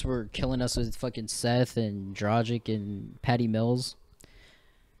fucking Nets were killing us with fucking Seth and Dragic and Patty Mills.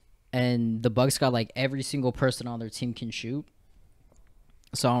 And the Bucks got like every single person on their team can shoot.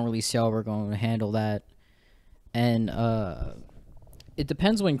 So I don't really see how we're going to handle that. And it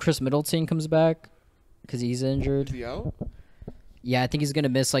depends when Chris Middleton comes back, because he's injured. Is he out? Yeah, I think he's gonna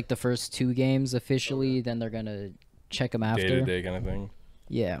miss like the first 2 games officially. Then they're gonna check him after. Day to day kind of thing.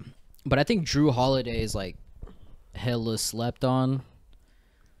 Yeah, but I think Drew Holiday is like hella slept on.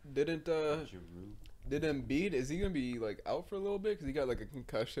 Didn't Embiid, is he gonna be like out for a little bit because he got like a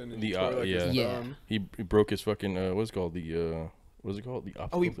concussion and The, he tore, like, his Yeah. thumb? He broke his fucking what's it called the what is it called the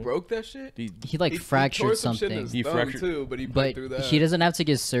optical Oh, he thing? broke that shit. He like fractured tore some shit in something. his He thumb fractured- too, but he put But through that. he doesn't have to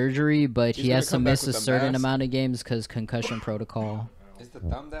get surgery, but He's he gonna has to come back miss a with a certain mask? amount of games because concussion protocol. Is the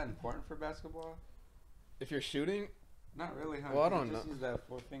thumb that important for basketball? If you're shooting, Not really, huh? Well, I You don't just know. use that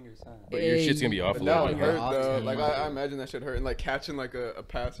 4 fingers, huh? But your shit's gonna be off but a that little would bit. hurt Off though. to Like you. I imagine that should hurt, and like catching like a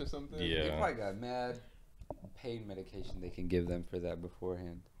pass or something. They Yeah. probably got mad pain medication they can give them for that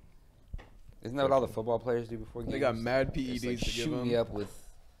beforehand. Isn't that what all the football players do before games? They got mad Just, PEDs like, to give shoot them. me up with.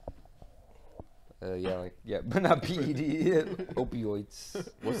 But not PED, opioids.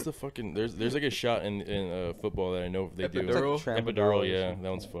 What's the fucking there's like a shot in football that I know they do. Epidural? It's like Epidural, Tramadol or yeah, something. that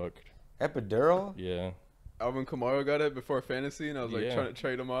one's fucked. Epidural? Yeah, Alvin Kamara got it before fantasy, and I was like Yeah. trying to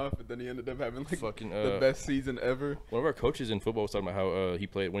trade him off, but then he ended up having like fucking the best season ever. one of our coaches in football was talking about how he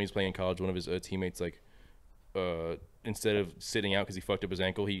played when he was playing in college. One of his teammates like instead of sitting out because he fucked up his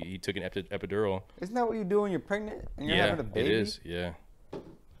ankle, he took an epidural. Isn't that what you do when you're pregnant and you're Yeah, having a baby? it is. Yeah.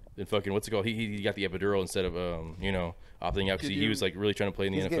 Then fucking what's it called? He got the epidural instead of opting out because Could he you- was like really trying to play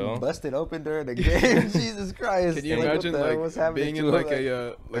in the He's getting NFL. busted open during the game. Jesus Christ! Can you Like, what imagine the hell was like happening being to in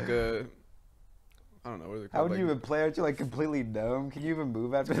him? like a I don't know what is it How called. would you like, even play? Aren't you like completely numb? Can you even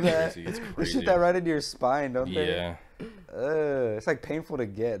move after that? Crazy, it's They crazy. shoot that right into your spine, don't they? Yeah. It's like painful to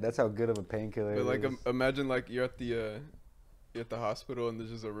get. That's how good of a painkiller But it like is. imagine like you're at the hospital and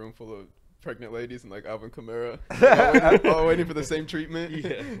there's just a room full of pregnant ladies and like Alvin Kamara all waiting for the same treatment.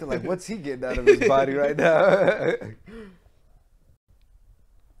 Yeah. They're like, what's he getting out of his body right now?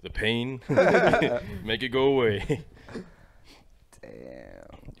 The pain, make it go away. Damn.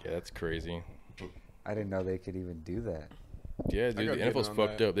 Yeah, that's crazy. I didn't know they could even do that. Yeah, I dude, gotta the get NFL's in on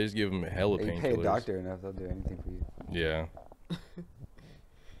fucked that. up. They just give him hella You painkillers. pay a doctor enough, they'll do anything for you. Yeah.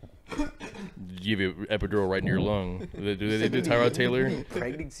 Give you an epidural right in your lung. Do they do Tyrod Taylor?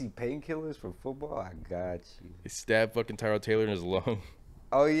 Pregnancy painkillers for football? I got you. They stab fucking Tyrod Taylor in his lung.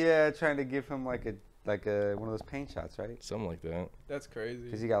 Oh yeah, trying to give him like a one of those pain shots, right? Something like that. That's crazy.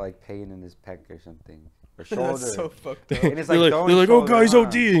 Because he got like pain in his pec or something, or shoulder. That's so fucked up. And it's They're like, like, throwing oh, guys, shoulder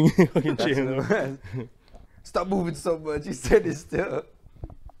ODing. Fucking That's jamming. what it was. Stop moving so much. You said it still.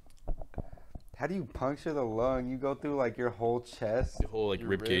 How do you puncture the lung? You go through like your whole chest. The whole like Your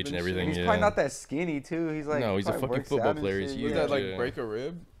rib rib cage and and shit. everything. He's yeah. probably not that skinny too. He's like No, he's a probably fucking works football out and player. shit. He's Was huge. that like Yeah. break a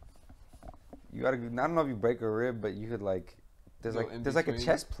rib? You gotta. I don't know if you break a rib, but you could like. There's Go like in there's like a between.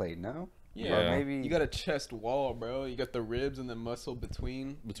 chest plate, no? Yeah. Or maybe You got a chest wall, bro. You got the ribs and then muscle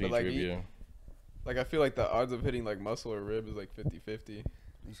between. Between But, like, rib, yeah. Like I feel like the odds of hitting like muscle or rib is like 50-50. you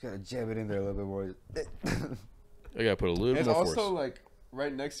just gotta jab it in there a little bit more. I gotta put a little And more also force. like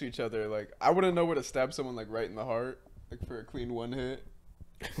right next to each other. Like I wouldn't know where to stab someone like right in the heart, like for a clean one hit.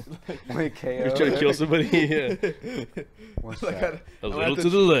 Wait, KO. You're trying to kill somebody. Yeah. One Like, shot. A I'm little at to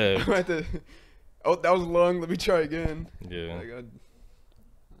the left. I'm at the, oh, that was long. Let me try again. Yeah. Like, I don't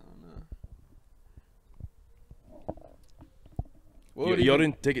know. What would Y'all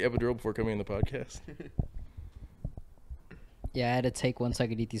even- didn't take an epidural before coming in the podcast? Yeah, I had to take one so I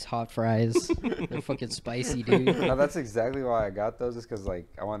could eat these hot fries. They're fucking spicy, dude. No, that's exactly why I got those. Is because like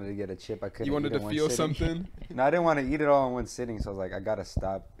I wanted to get a chip. I couldn't. You wanted eat to in one feel sitting. something? No, I didn't want to eat it all in one sitting. So I was like, I gotta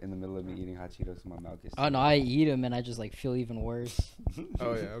stop in the middle of me eating hot Cheetos. So my mouth gets. Oh no, I eat them and I just like feel even worse.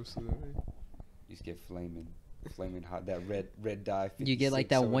 Oh yeah, absolutely. You just get flaming hot. That red dye. You get like 56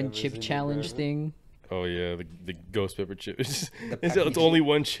 that or one whatever's chip in it, challenge bro. thing. Oh yeah, the ghost pepper chip. It's package. only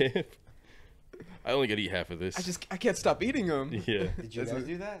one chip. I only gotta eat half of this. I can't stop eating them. Yeah. Did you That's guys a-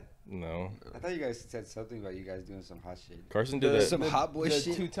 do that? No. I thought you guys said something about you guys doing some hot shit. Carson did that. Some hot boy the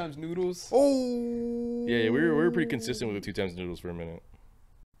shit? 2 times noodles. Oh. Yeah, we were pretty consistent with the 2 times noodles for a minute.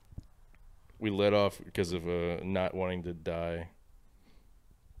 We let off because of not wanting to die.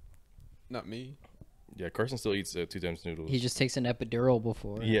 Not me. Yeah, Carson still eats 2 times noodles. He just takes an epidural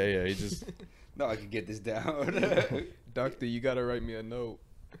before. Yeah, he just. No, I can get this down. Doctor, you gotta write me a note.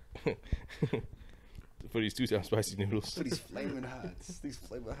 For these 2 times spicy noodles. For these flaming hots. These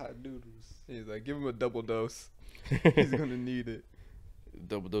flaming hot noodles. He's like, give him a double dose. He's gonna need it.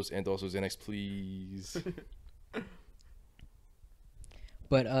 Double dose and also Xanax, please.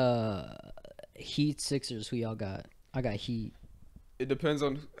 But Heat Sixers, who y'all got? I got Heat. It depends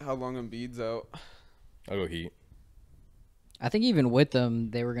on how long Embiid's out. I'll go Heat. I think even with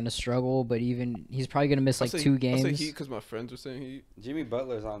them, they were gonna struggle. But even he's probably gonna miss like 2 games. I'll say Heat because my friends were saying Heat. Jimmy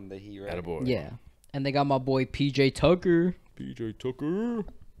Butler's on the Heat, right? Attaboy. Yeah, and they got my boy PJ Tucker. PJ Tucker.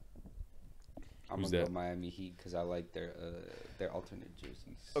 I'm Who's gonna that? go Miami Heat because I like their alternate jerseys.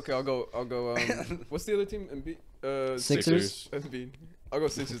 Okay, I'll go. What's the other team? Embiid. Sixers. Embiid. I'll go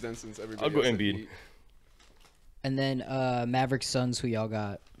Sixers then since everybody. I'll go else said Embiid. Heat. And then Mavericks Suns, who y'all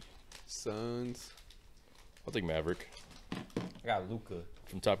got? Suns. I'll take Maverick. I got Luca.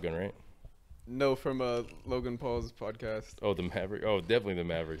 From Top Gun, right? No, from Logan Paul's podcast. Oh, the Maverick. Oh, definitely the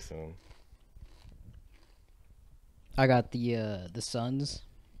Mavericks. Son. I got the Suns.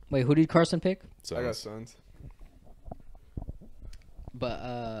 Wait, who did Carson pick? I got Suns. Suns. But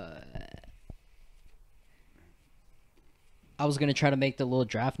I was gonna try to make the little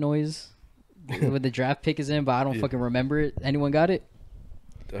draft noise when the draft pick is in, but I don't Yeah. fucking remember it. Anyone got it?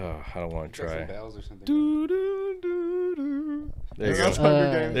 Oh, I don't want to Got some try. bells or something. Do, do, do, do. There you That's go.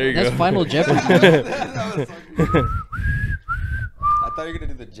 Hunger Games. There you That's go. Final Jeopardy. That was so I thought you were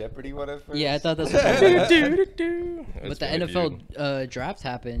gonna do the Jeopardy one at first. Yeah, I thought that's what that was. But That's the funny, NFL dude. draft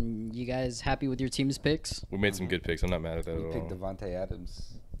happened. You guys happy with your team's picks? We made some good picks. I'm not mad at that We at picked all. Devontae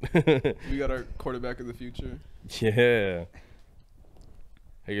Adams. We got our quarterback of the future. Yeah.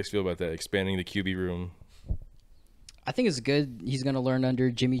 How you guys feel about that? Expanding the QB room. I think it's good. He's gonna learn under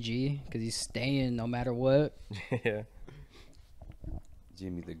Jimmy G because he's staying no matter what. Yeah.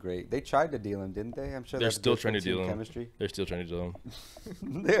 Jimmy the Great. They tried to deal him, didn't they? I'm sure They're that's still good trying for to deal team him. Chemistry. They're still trying to do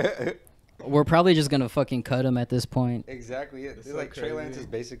them. We're probably just gonna fucking cut him at this point. Exactly. That's It's so like Trey Lance crazy. is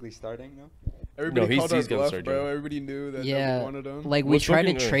basically starting, no? Everybody he's- called our he's gonna bluff, start bro. doing it. Everybody knew that Yeah, nobody wanted him. like we Well, tried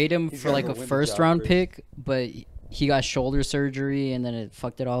to fucking, trade him he's for gotta like go a win the first job round first. pick, but he got shoulder surgery and then it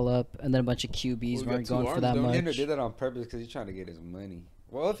fucked it all up. And then a bunch of QBs Well, we got weren't two going for arms, that don't we? Linder much. did that on purpose because he's trying to get his money.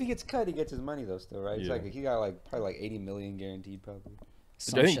 Well, if he gets cut, he gets his money though. Still, right? It's Yeah. like he got like probably like 80 million guaranteed, probably.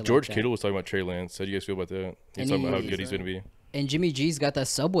 Some I think shit George like that. Kittle was talking about Trey Lance. How do you guys feel about that? He's And talking about how he- good he's going to be. And Jimmy G's got that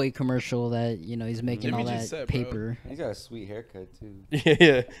Subway commercial that he's making Jimmy all G's that set, bro. paper. He's got a sweet haircut too.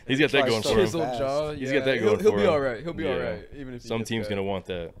 Yeah, he's got that Try going so for him. Chiseled fast. jaw. He's yeah, got that he'll, going he'll for be him. all right. He'll be all Yeah. right. Even if he Some gets team's cut. going to want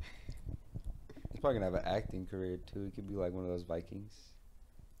that. He's probably gonna have an acting career too. He could be like one of those Vikings.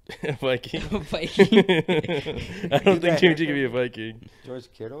 Viking. Viking. I don't think Jimmy G can be a Viking. George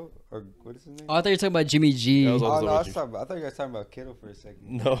Kittle or what is his name? Oh, I thought you were talking about Jimmy G. That was all- Oh, no, I, was Vikings. talking about, I thought you guys were talking about Kittle for a second.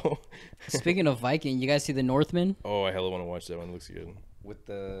 No. Speaking of Viking, you guys see the Northman? Oh, I hella want to watch that one. It looks good. With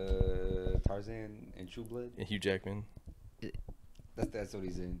the Tarzan and True Blood. And Hugh Jackman. That's what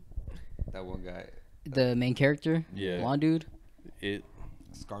he's in. That one guy, The main character? Yeah. Blonde dude? It.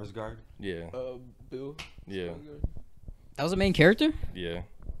 Skarsgård. Yeah. Bill. Yeah. That was the main character? Yeah.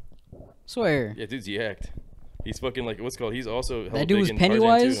 Swear. Yeah, dude's yacked. He's fucking like what's it called. He's also hella That dude big was in Tarzan,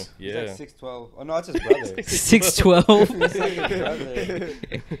 Pennywise? too. He's Yeah. like 6'12". Oh no, that's his brother.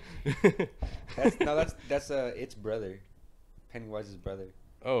 6'12". That's its brother. Pennywise's brother.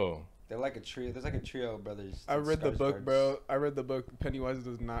 Oh. They're like a trio. There's like a trio of brothers. I read the book, Skarsgårds. bro. I read the book. Pennywise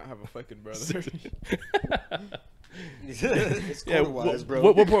does not have a fucking brother. It's Yeah, quarter-wise, bro.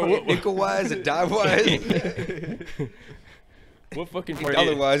 what part- what- Nickel-wise and dime-wise. What fucking part?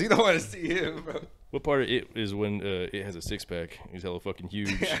 Dollar-wise, you don't want to see him, bro. What part of it is when it has a six pack? He's hella fucking huge.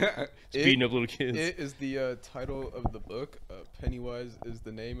 He's It- beating up little kids. It is the title of the book. Pennywise is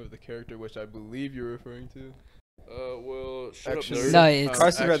the name of the character, which I believe you're referring to. Well, shut Actually- up, nerd. No, it's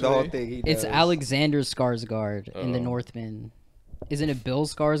Carson read the whole Actually, thing. He it's does. Alexander Skarsgård in the Oh. Northman. Isn't it Bill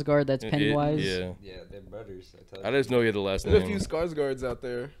Skarsgård that's Pennywise? Yeah. Yeah, they're brothers. I tell I you. just know he had the last There's a few name. Skarsgårds out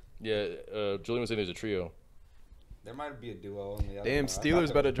there. Yeah, Julian was saying there's a trio. There might be a duo only. I don't Damn, know. I thought Steelers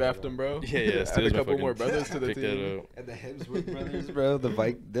there better was a draft duo. him, bro. Yeah, Add Steelers a might couple more fucking brothers to the pick that team. up. And the Hemsworth brothers, bro.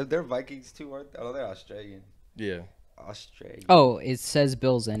 They're Vikings too, aren't they? Oh, they're Australian. Yeah. Australian. Oh, it says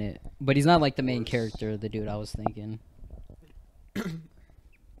Bill's in it, but he's not like the main course. character, the dude I was thinking.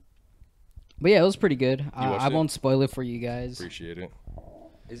 But yeah, it was pretty good. watched I it? won't spoil it for you guys. Appreciate it.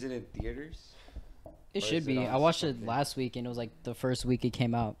 Is it in theaters? It Or should is it be. on I watched it something? last week, and it was like the first week it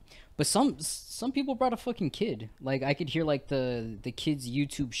came out. But some people brought a fucking kid. Like I could hear like the kids'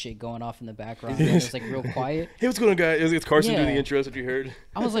 YouTube shit going off in the background. And it was like real quiet. Hey, what's going on, guys? It's Carson doing Yeah. the intros. If you heard.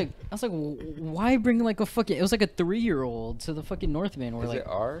 I was like, why bring like a fucking? It was like a 3-year-old to the fucking Northman. We're Is like, it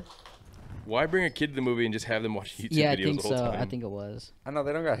R? Why bring a kid to the movie and just have them watch YouTube yeah, I videos think the whole so. time? I think it was. I know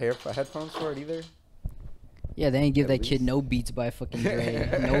they don't got headphones for it either. Yeah, they didn't give At that kid least. no Beats by fucking Dre,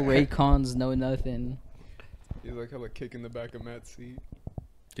 no Raycons, no nothing. He's like hella kicking the back of Matt's seat.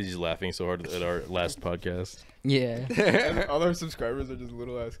 Because he's laughing so hard at our last podcast. Yeah. And all our subscribers are just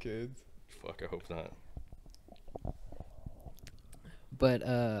little ass kids. Fuck, I hope not.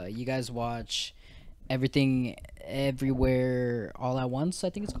 But you guys watch Everything Everywhere All at Once, I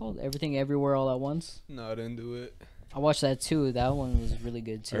think it's called. Everything Everywhere All at Once. Not into it. I watched that too. That one was really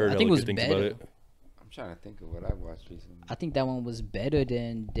good too. heard I think it hella was good things better. about it. I'm trying to think of what I watched recently. I think that one was better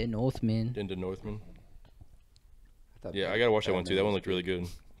than The Northman. Into Northman. thought Yeah, I gotta watch that one too. That one was looked really good.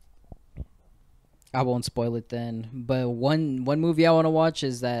 I won't spoil it then. But one movie I want to watch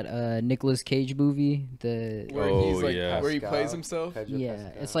is that Nicolas Cage movie. The Where Oh, he's like, yeah. where he Pascal, plays himself. Pedro yeah,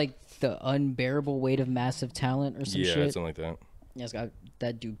 Pascal. it's like The Unbearable Weight of Massive Talent or some Yeah, shit. something like that. Yeah, it's got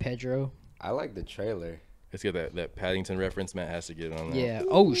that dude Pedro. I like the trailer. It's got that Paddington reference. Matt has to get on that. Yeah.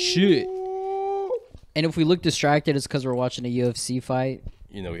 Oh shit. And if we look distracted, it's because we're watching a UFC fight.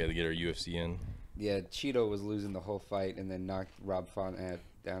 You know we had to get our UFC in. Yeah, Cheeto was losing the whole fight and then knocked Rob Font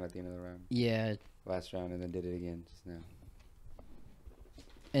down at the end of the round. Yeah. Last round, and then did it again just now.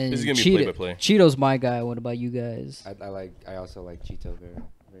 And This is gonna be Cheeto- play-by-play. Cheeto's my guy. What about you guys? I also like Cheeto very much.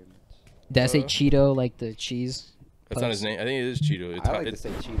 Did I say Uh, Cheeto like the cheese? That's not his name. I think it is Cheeto. It's I hot. like to It's, say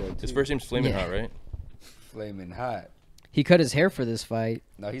Cheeto too. his first name's Flamin' Yeah. Hot, right? Flaming hot. He cut his hair for this fight.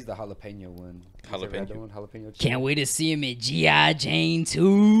 No, he's the jalapeno one. He's the red Jalapeno. one, jalapeno. Can't wait to see him at G.I. Jane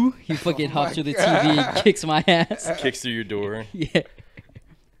 2. He fucking Oh hops my through the God. TV and kicks my ass. Kicks through your door. Yeah.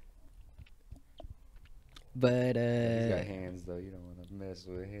 But, He's got hands though. You don't want to mess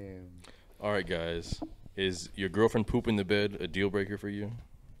with him. All right, guys. Is your girlfriend pooping the bed a deal breaker for you?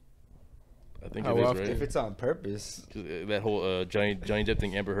 I think How it is, often? right? If it's on purpose. 'Cause, that whole Johnny Depp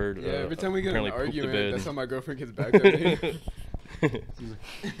thing, Amber Heard. Yeah, every time we get in an apparently pooped the argument, bed. that's how my girlfriend gets back at me.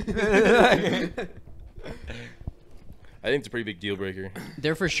 I think it's a pretty big deal breaker.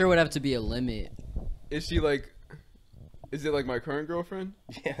 there for sure would have to be a limit. Is she like? Is it like my current girlfriend?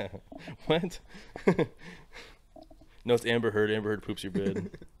 Yeah. What? No, it's Amber Heard. Amber Heard poops your bed.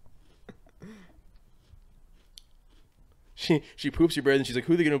 She poops your bed and she's like,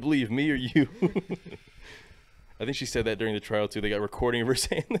 "Who are they gonna believe, me or you?" I think she said that during the trial too. They got a recording of her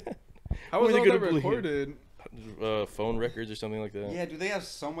saying that. How Who was are they all gonna that believe? recorded? Phone records or something like that. Yeah, do they have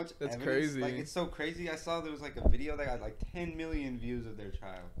so much That's evidence? crazy. Like, it's so crazy. I saw there was like a video that got like 10 million views of their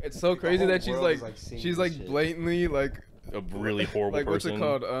trial. It's so Like, the crazy whole that she's world like, is, like, seeing she's this like shit. blatantly like A really horrible like person.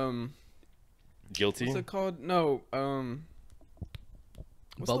 what's it called? Guilty. What's it called? No,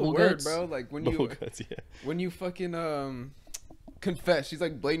 what's Bubble the word, guts? bro? Like when Bubble you guts, yeah. when you fucking confess. She's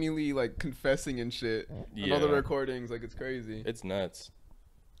like blatantly like confessing and shit on all the Yeah. recordings. Like it's crazy. It's nuts.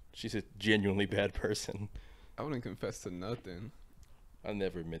 She's a genuinely bad person. I wouldn't confess to nothing. I'll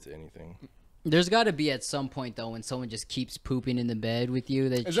never admit to anything. There's got to be at some point, though, when someone just keeps pooping in the bed with you.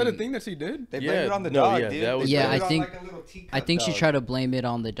 Is that a thing that she did? They Yeah, blame it on the no, dog, yeah, dude. that was They Yeah, blame it I on, think- like, a little teacup I think she dog. tried to blame it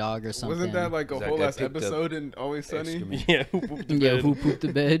on the dog or something. Wasn't that like a That whole guy ass picked up episode in Always Sunny? excrement. Yeah, who pooped the Yeah, bed? who pooped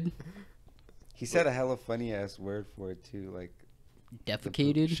the bed? He said a hella funny ass word for it too, like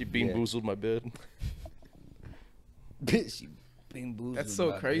Defecated? She bean boozled my bed. bitch. She being boozled That's so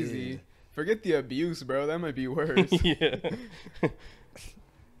by crazy. bed. Forget the abuse, bro. That might be worse. Yeah.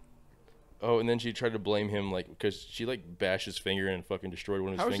 Oh, and then she tried to blame him, like, because she, like, bashed his finger and fucking destroyed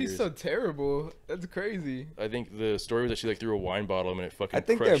one of his How is she fingers. so terrible? That's crazy. I think the story was that she, like, threw a wine bottle at him and it fucking I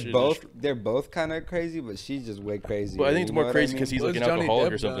think crushed they're both kind of crazy, but she's just way crazy. But I think it's You more know what crazy I because mean? he's, like, an What's Johnny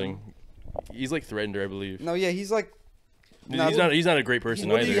alcoholic Depp or something. He's, like, threatened her, I believe. No, yeah, he's like. He's not a great person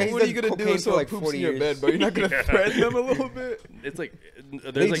What do either. you- What are you done gonna do cocaine if for, someone like, poops 40 in your years. bed, bro? You're not gonna Yeah. threaten them a little bit? It's like,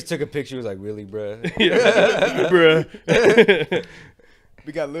 They there's, just like, took a picture. He was like, "Really, bruh?" yeah, bruh.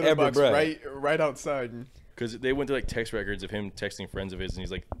 We got litter Ever, box bruh. right outside. Because they went to, like, text records of him texting friends of his, and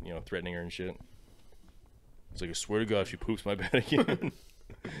he's, like, you know, threatening her and shit. It's like, I swear to God, if she poops my bed again.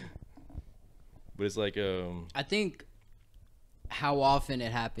 But it's like, I think how often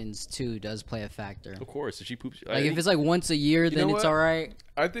it happens, too, does play a factor. of course, if she poops... Like, if it's like once a year, then know it's what? all right.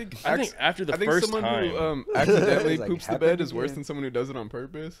 I think after the I think first someone time... who accidentally It's like, poops the happened bed is worse again. than someone who does it on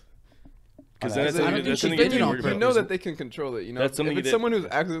purpose. Because I that's don't something, think that's she something did you it gotta on be worried You about. know that they can control it. You know, That's if something it's that- someone who's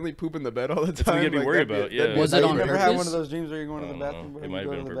accidentally pooping the bed all the time, something you gotta be like, worried that'd about, yeah. Was Have it you on ever had purpose? one of those dreams where you're going to I the don't bathroom? know. Bro? It You might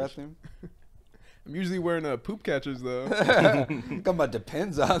go have to been the on purpose. bathroom. I'm usually wearing poop catchers though. Come on,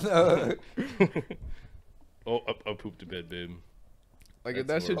 depends on though. Oh, I pooped to bed, babe. Like if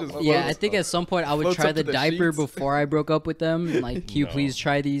That's that shit just horrible. Yeah, I floats- think at some point I would floats try up the to the diaper sheets. before I broke up with them. Like, can you No. please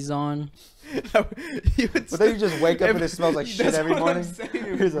try these on? You would But then you just wake up and it If- smols like shit that's every what I'm morning.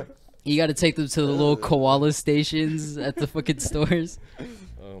 saying. He's like, You got to take them to the little koala stations at the fucking stores.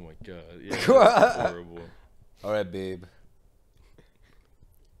 Oh my god. Yeah, that's horrible. all right, babe.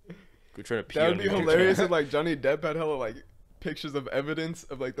 Go try to pee That on would be me while you're hilarious trying- if like Johnny Depp had hella like pictures of evidence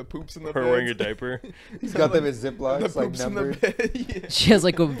of like the poops in the Her bed. wearing a diaper. He's got them in the Ziplocs, like poops in the numbered. bed. Yeah. She has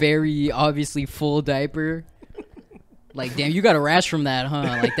like a very obviously full diaper. Like, damn, you got a rash from that, huh?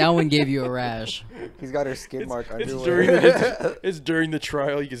 Like, that one gave you a rash. He's got her skid mark It's underwear. it's during the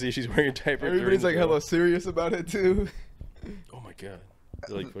trial. You can see she's wearing a diaper. Everybody's during like the hella trial. serious about it too. Oh my god.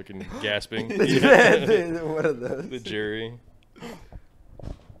 They're like fucking gasping. One of those. The jury.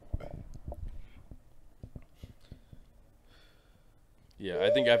 Yeah,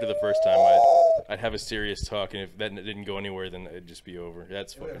 I think after the first time, I'd have a serious talk, and if that didn't go anywhere, then it'd just be over.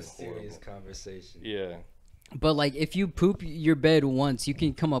 That's What a fucking serious horrible. conversation. Yeah, But like, if you poop your bed once, you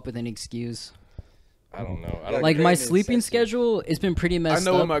can come up with an excuse. I don't know. I Yeah, don't Like, my creating sleeping incentives. schedule, it's been pretty I messed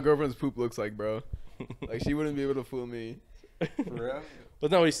know up. what my girlfriend's poop looks like, bro. Like she wouldn't be able to fool me. For real?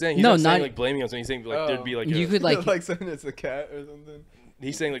 That's not what he's saying. He's No, not saying not- like blaming on something. He's saying like there'd be like You a, could like, like saying it's a cat or something.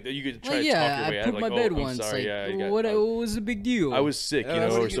 he's saying like you could try like to talk yeah, your way I out of pooped like, my bed oh, I'm once. sorry, Like, yeah, I got, what was the big deal? I was sick, you Yeah, know,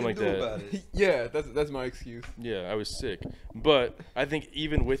 what are or you something gonna like do that. about it? Yeah, that's my excuse. Yeah, I was sick. But I think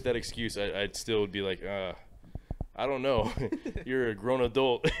even with that excuse, I'd still be like, I don't know. You're a grown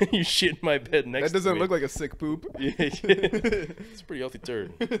adult. You shit in my bed next That doesn't to me. look like a sick poop. Yeah, it's a pretty healthy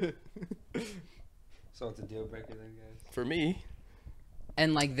turd. So it's a deal breaker then, guys? For me,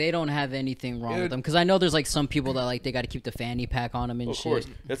 And like, they don't have anything wrong Yeah. with them, because I know there's like some people that like they got to keep the fanny pack on them and of shit. course.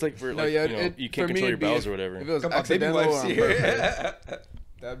 That's like for No, like, yeah, you know, it- you for can't me, control your it'd be bowels if- or whatever. If it was Come on, baby accidental or wife's on here. purpose,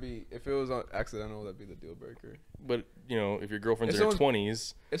 that'd be if it was on accidental, that'd be the deal breaker. But, you know, if your girlfriend's If in her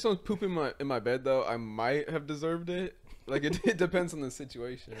someone's- 20s, If someone's pooping in my bed though, I might have deserved it. Like it depends on the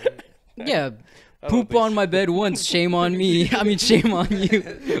situation. Right? Yeah, I don't poop think on so. my bed once, shame on me. I mean, shame on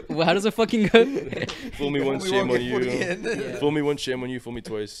you. Well, how does it fucking go? fool me once, We shame won't on get put you. in. Yeah. Fool me once, shame on you. Fool me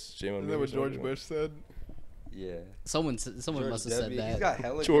twice, shame on Isn't me. that what Something George like Bush said? Yeah. Someone George must have said W. He's that. got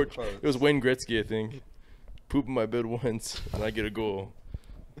hella that. good George, quotes. it was Wayne Gretzky, I think. Poop in my bed once, and I get a goal.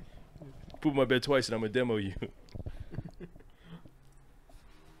 Poop in my bed twice, and I'm gonna demo you.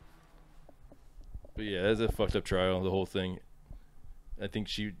 But yeah, that's a fucked up trial, the whole thing. I think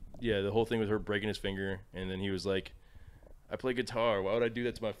the whole thing was her breaking his finger, and then he was like, I play guitar, why would I do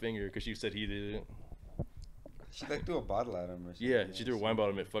that to my finger? Because she said he did it. She like threw a bottle at him or something. Yeah, she threw a wine bottle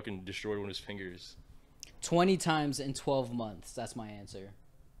at him, it fucking destroyed one of his fingers. 20 times in 12 months. That's my answer.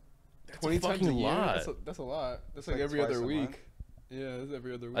 That's 20 a times fucking a year. lot. That's a lot. That's Like like every twice other a week. month? Yeah, that's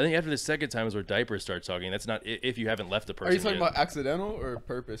every other week. I think after the second time is where diapers start talking. That's not if you haven't left the person Are you talking yet. about accidental or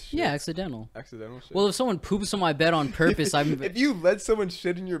purpose shit? Yeah, accidental. Accidental shit. Well, if someone poops on my bed on purpose, I'm. If you let someone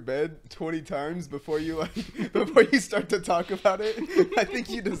shit in your bed 20 times before you before you start to talk about it, I think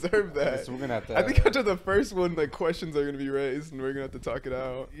you deserve that. So we're gonna have to. I think after the first one, like questions are gonna be raised, and we're gonna have to talk it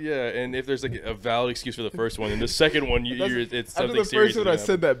out. Yeah, and if there's like a valid excuse for the first one, and the second one, it's After something the serious. first one, I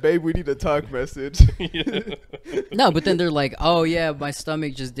said that, babe, we need a talk message. that. No, but then they're like, oh yeah, my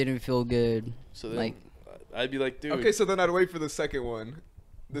stomach just didn't feel good. So then Like- I'd be like, dude, Okay, so then I'd wait for the second one.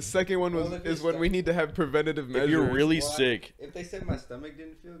 The second one Well, if is your when we stomach- need to have preventative measures. if you're really Well, sick, If they said my stomach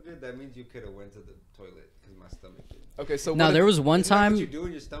didn't feel good, that means you could have went to the toilet because my stomach did. Okay, so No, what there if- was one Isn't that time. what you do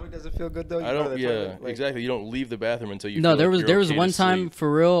when your stomach doesn't feel good though? You I go to don't. the Yeah, toilet, like- exactly. You don't leave the bathroom until you. No, feel there like was you're there was okay to one time sleep.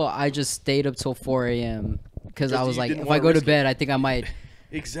 for real. I just stayed up till 4 a.m. because I Just was you like, didn't if I wanna go to risk it. bed, I think I might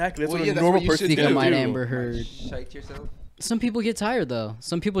Exactly. That's Well, what yeah, a that's normal what you person should think I do. might do. Amber Like, Heard. shite yourself. Some people get tired though.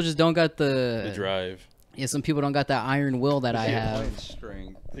 Some people just don't got The the drive, Yeah, some people don't got that iron will that I have. Mind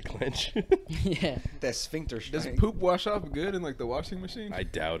strength. the clench. Yeah, That sphincter Does strength. poop wash off good in like the washing machine? I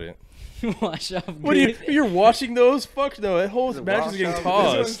doubt it. wash off. What are you? good. You're washing those? Fuck no. That whole Does it mattress wash is getting out?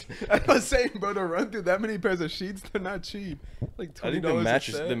 tossed. I was saying, bro, to run through that many pairs of sheets, they're not cheap. Like I $20 think the a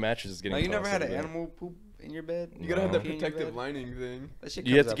mattress. set. The mattress is getting. No, you never tossed had an every day. animal poop in your bed? You gotta have that Pee in your protective bed? lining thing. That shit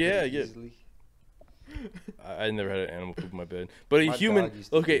You comes have out to- yeah, pretty yeah. easily. I never had an animal poop in my bed, but a My human. dog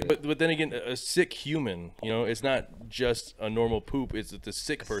used to Okay, do that. but then again, a sick human. You know, it's not just a normal poop. It's the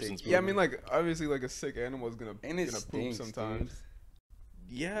sick A person's sick- poop. Yeah, I mean, like obviously, like a sick animal is gonna And it poop stinks, sometimes. dude.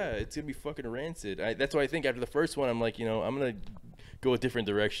 Yeah, it's gonna be fucking rancid. That's why I think after the first one, I'm like, you know, I'm gonna go a different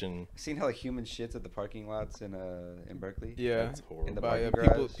direction. Seen how like human shits at the parking lots in Berkeley? Yeah, That's horrible. In the by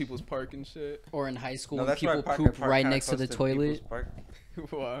parking garage. people's park and shit. Or in high school, No, when that's where I people park. I poop park right kinda next to the close toilet. people's park.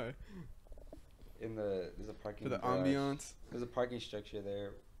 Why? There's a parking For the garage. ambiance. There's a parking structure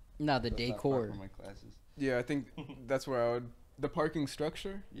there. No, the That's not far decor. from my classes. Yeah, I think that's where I would. The parking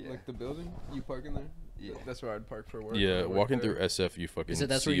structure, Yeah. like the building, you park in there. Yeah. That's where I'd park for work. Yeah, when I work walking there. through SF, you fucking. Is it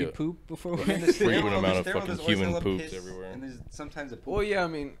that's where see you a- poop before? And work? then the Frequent stairwell- amount the of stairwell, fucking there's always human hella poops piss, everywhere. And there's sometimes a poop. Well, yeah, I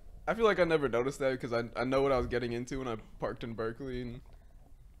mean, I feel like I never noticed that because I know what I was getting into when I parked in Berkeley. And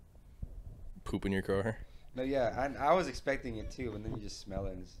Poop in your car. No, yeah, I was expecting it too, and then you just smell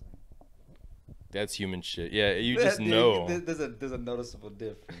it. And it's, That's human shit. Yeah, you That just thing- know There's a noticeable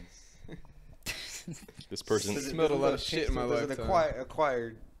difference. this person Smelled a lot of shit in my There's an lifetime.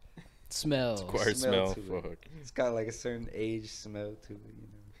 acquired. Smells. acquired smell smell. to it. Fuck. It's got like a certain age smell to it.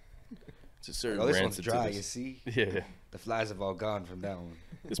 You know. It's a certain Oh, this one's rancid dry. to You this. see, Yeah. the flies have all gone from that one.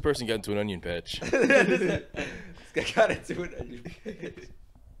 This person got into an onion patch. This guy got into it.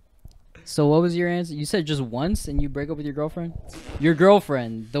 So what was your answer? You said just once and you break up with your girlfriend? Your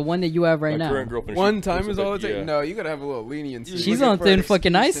girlfriend, the one that you have right My now. current girlfriend. One she time poops is a all it bit, takes. yeah. No, you gotta have a little leniency. She's on thin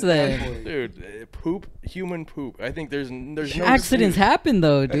fucking ice then. Dude, poop, human poop. I think there's no Accidents excuse. happen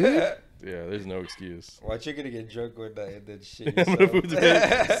though, dude. Yeah, there's no excuse. Watch, you're gonna get drunk one night and then shit I'm gonna poop the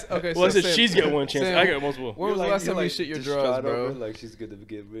bed. yourself. Okay, Well, I said Sam- she's got one chance. Sam, I got multiple. When was the last time you shit your drawers, bro? Like she's gonna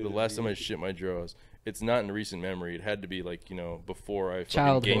get rid The of last you. time I shit my drawers, it's not in recent memory. It had to be like before I fucking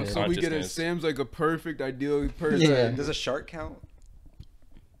Childhood. gained So we get it. consciousness. Sam's like a perfect, ideal person. Yeah. Does a shark count?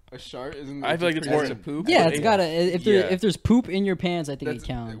 A shark isn't. I feel like it's more to poop. Yeah, But it's it- gotta. yeah. If there's poop in your pants, I think That's, it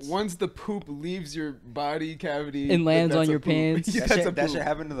counts. Once the poop leaves your body cavity And lands that's on a your poop. pants. Yeah, That that's shit, a that poop. shit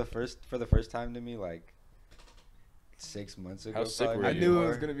happened for the first time to me like 6 months ago. How sick probably, were I you? knew it or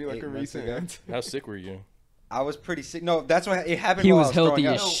was gonna be like 8 a months recent ago. answer. How sick were you? I was pretty sick. No, that's why it happened. He while was I was healthy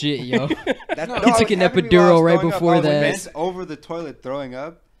throwing as up. shit, yo. That, No, no, he it took an happened to me while I was epidural right throwing up. before I was that. bent over the toilet throwing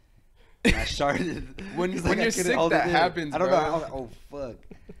up. And I started. When- it's when I you're couldn't sick, hold that it in. happens, I don't know. bro. I was like, oh fuck.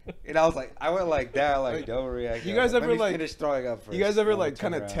 And I was like, I went like that, like don't react. You guys Let ever, me like- finish throwing up first? You guys ever and then like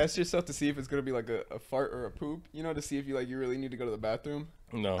turn kind of around. test yourself to see if it's gonna be like a fart or a poop? You know, to see if you really need to go to the bathroom.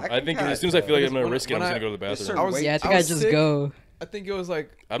 No, I I, can think kinda as soon as I feel like I'm gonna When- risk it, I'm when just I- gonna go to the There's bathroom. certain was- Yeah, I think I I was just sick. go. I think it was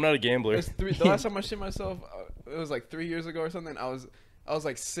like I'm not a gambler. the last time I shit myself. It was like 3 years ago or something. I was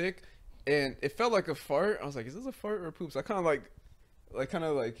like sick, and it felt like a fart. I was like, is this a fart or a poop? So I kind of like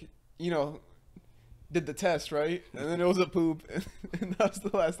did the test, right? And then it was a poop, and that was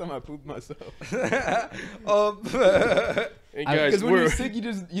the last time I pooped myself. Hey, I- guys, Because when we're you're sick,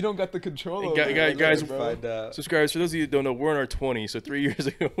 you don't got the control. Hey, over guy- it, guys, bro. Find out. subscribers. For those of you that don't know, we're in our 20s. So 3 years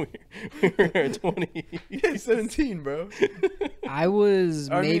ago, we were in our 20s. Yeah, 17, bro. I was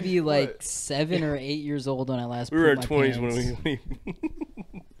I mean, maybe like what? 7 or 8 years old when I last. We were in pooped our my 20s when pants. we.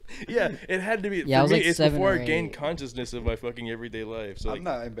 Yeah, it had to be. Yeah, for I was me, like it's 7 before or I gained 8. consciousness of my fucking everyday life. So like, I'm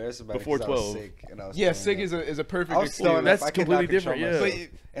not embarrassed about before it 'cause I was 12. sick and I was Yeah, throwing sick up. is a perfect I was excuse. throwing up. That's I could completely not control different, yeah. myself.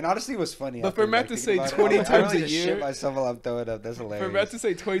 And honestly, it was funny. But after, for Matt like, to thinking say about it. 20 I times really a just shit year- myself while I'm throwing up. That's hilarious. For Matt to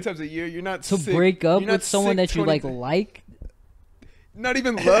say 20 times a year, you're not To sick. break up You're not with someone sick that you 20 like. Not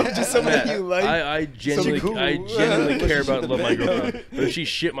even love, just someone that you like. I genuinely, cool. I genuinely Push care you to about the love my bed. girlfriend. But if she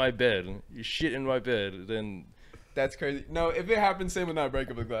shit my bed, you shit in my bed, then That's crazy. No, if it happens, Sam would not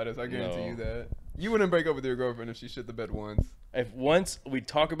break up with Gladys. I guarantee No. you that. You wouldn't break up with your girlfriend if she shit the bed once. if once we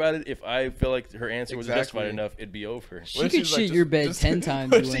talk about it, if I feel like her answer was justified Exactly. enough, it'd be over. She What if could she's shit like, your bed 10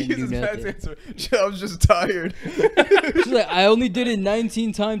 times. What You if she wouldn't do uses Matt's nothing. answer? I was just tired. She's like, I only did it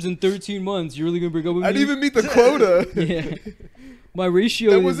 19 times in 13 months. You really gonna break up with me? I didn't even meet the quota. Yeah. My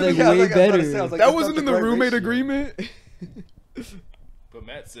ratio That is wasn't like even- Yeah, I was way like, I was about to better. say, I was like, That that's wasn't not in the correct roommate ratio. agreement. But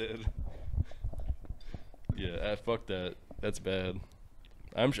Matt said, "Yeah, fuck that. That's bad."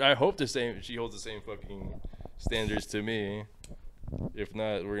 I hope she holds the same fucking standards to me. If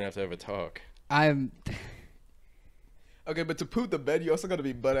not, we're gonna have a talk. I'm. Okay, but to poop the bed, you also got to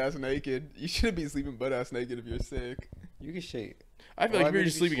be butt ass naked. You shouldn't be sleeping butt ass naked if you're sick. You can shake. I feel Well, like I if you're mean,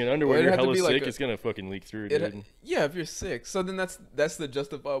 just if you sleeping in Or underwear, it'd you're have to hella be like sick. a- It's gonna fucking leak through, It, dude. yeah, if you're sick. So then that's the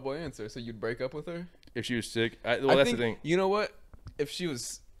justifiable answer. So you'd break up with her. If she was sick, I that's think, the thing. You know what? If she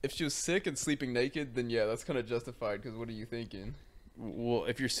was sick and sleeping naked, then yeah, that's kind of justified. Because what are you thinking? Well,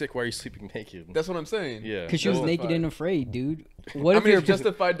 if you're sick, why are you sleeping naked? That's what I'm saying. Yeah. Because she was Well, naked fine. and afraid, dude. What I if mean, you're it's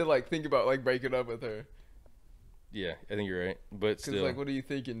justified to like think about like breaking up with her. Yeah, I think you're right. But Because still, like, what are you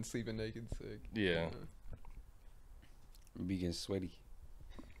thinking? Sleeping naked, sick. yeah. Be getting sweaty.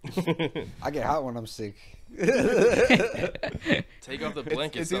 I get hot when I'm sick. Take off the It's,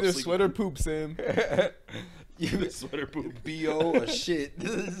 blanket. it's stop either sleeping. sweat or poop, Sam. You Sweater poop. bo or shit.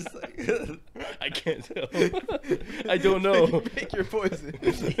 It's like- I can't tell. I don't know. Pick your poison.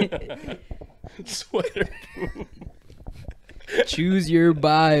 Sweater poop. choose your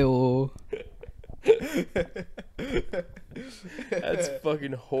bio. That's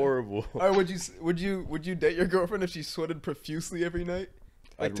fucking horrible. All right, would you date your girlfriend if she sweated profusely every night?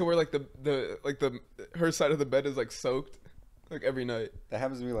 Like I'd- to where like the her side of the bed is like soaked, like every night. that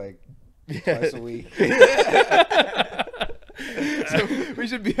happens to me like twice a week. So we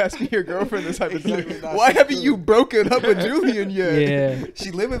should be asking your girlfriend this hypothetical. Exactly, not Why haven't true. you broken up with Julian yet? Yeah.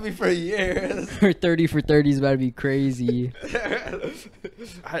 She lived with me for a year. Her 30 for 30 is about to be crazy.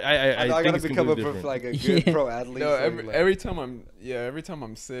 I know I think gotta it's become a completely different. like a good Yeah. pro athlete. No, so, like, every time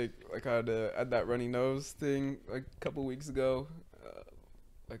I'm sick, like I had that runny nose thing like a couple weeks ago.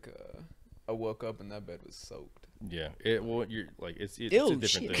 I woke up and that bed was soaked. Yeah. Well, you're like it's a Ew,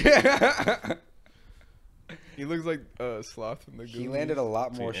 different shit. thing. He looks like Sloth from the Goonies. he landed a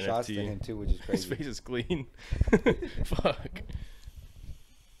lot See, more shots NFT. than him too, which is His crazy. face is clean. Fuck.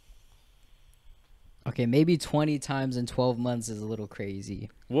 Okay, maybe 20 times in 12 months is a little crazy.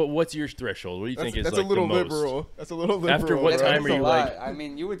 What's your threshold? What do you think is That's like a little the most? liberal. That's a little liberal. After what bro. time That's are a you lot. like? I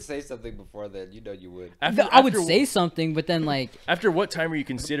mean, you would say something before that. You know you would. I would say something, but then like After what time are you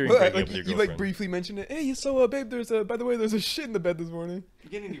considering But, breaking like, up with your you girlfriend? briefly mentioned it. Hey, so babe, by the way, there's a shit in the bed this morning. You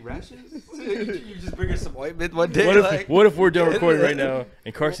get any rashes? you just bring her some ointment one day. What if we're done recording right now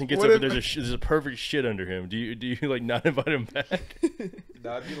and Carson gets What up if- and there's a perfect shit under him? Do you like not invite him back?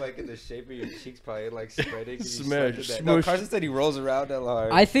 No, I'd be like in the shape of your cheeks, probably like spreading. 'cause you Smash, slept in that. No, smush. Carson said he rolls around that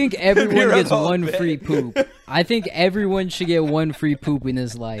hard. I think everyone You're gets all one bad. free poop. I think everyone should get one free poop in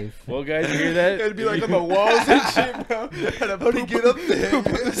this life. Well, guys, you hear that? It'd be like on the walls and shit, bro. How do you get up there? Poop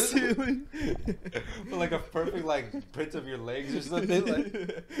on the ceiling. But like a perfect like print of your legs or something.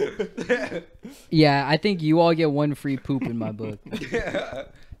 Like. Yeah, I think you all get one free poop in my book.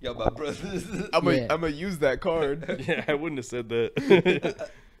 Yo, my brothers. I'm Yeah. gonna use that card. Yeah, I wouldn't have said that.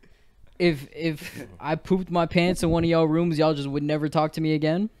 If I pooped my pants in one of y'all rooms, y'all just would never talk to me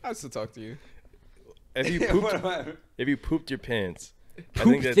again. I still talk to you. If you What am I- if you pooped your pants, I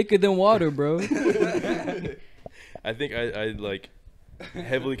Poop think that thicker than water, bro. I think I like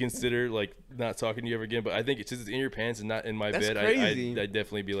heavily consider like not talking to you ever again. But I think since it's in your pants and not in my That's bed, crazy. I'd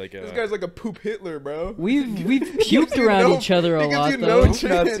definitely be like, This guy's like a poop Hitler, bro. We've puked Gives you around no- each other a he gives lot you though. No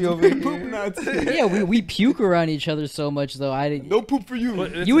chance. Nazi over Poop here. Nazi. Yeah, we puke around each other so much though. No poop for you.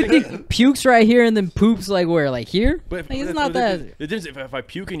 But You would think pukes right here and then poops like where? Like here? But Like, it's not that. The difference if I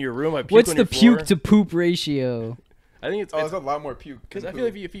puke in your room, I puke What's on the your floor. puke to poop ratio? I think it's Oh, it's a lot more puke. because than I feel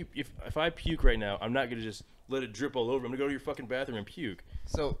like poop. if I puke right now, I'm not gonna just let it drip all over. I'm gonna go to your fucking bathroom and puke.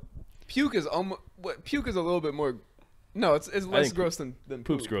 So, puke is almost puke is a little bit more. No, it's less think gross than poop.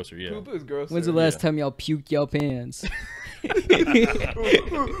 Poop's grosser, yeah. Poop is grosser. When's the last time y'all puked y'all pants?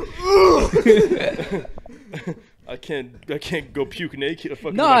 I can't go puke naked.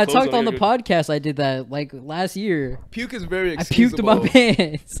 Fucking No, with my I clothes talked on, on the I gotta podcast. I did that like last year. Puke is very I excusable. puked in my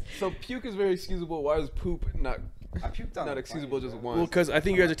pants. So puke is very excusable. Why is poop not I puked on not the excusable plane, just bro. once? Well, because I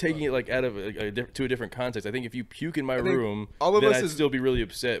think you guys are taking it like out of to a different context. I think if you puke in my think room, all of then us I'd is- still be really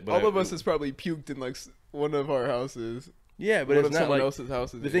upset. But all of us has probably puked in like one of our houses. yeah, but one it's of not someone like else's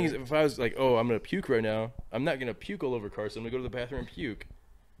houses. the thing is, if I was like, oh, I'm gonna puke right now, I'm not gonna puke all over Carson. I'm gonna go to the bathroom and puke.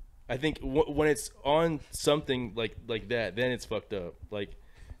 I think when it's on something like that, then it's fucked up. Like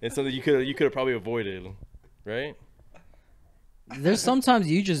it's something you could have probably avoided, right? There's sometimes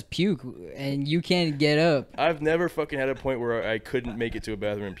you just puke and you can't get up. I've never fucking had a point where I couldn't make it to a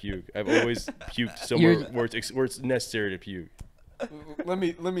bathroom and puke. I've always puked somewhere You're- where it's necessary to puke. let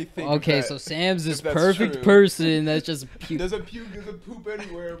me think. Okay, of that. so Sam's this if that's perfect true. person that's just puke. There's a poop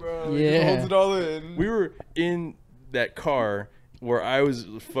anywhere, bro. He Yeah. just holds it all in. We were in that car where I was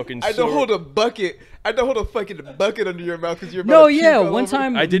fucking. I don't so- hold a bucket. I don't hold a fucking bucket under your mouth because you're. No, about to puke yeah, all one over.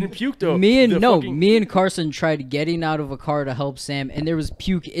 time I didn't puke though. Me The and fucking- me and Carson tried getting out of a car to help Sam, and there was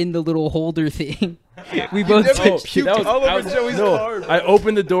puke in the little holder thing. We both never Oh, puked that was, all over I was- Joey's no, car, bro. I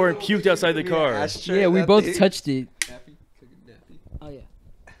opened the door and puked outside the car. yeah, we both touched it. Oh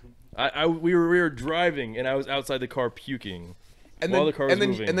yeah. We were driving and I was outside the car puking. And while then, the car was and then,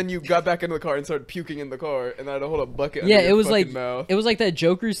 moving. and then you got back into the car and started puking in the car, and I had to hold a bucket. Yeah, under it your was fucking like mouth. it was like that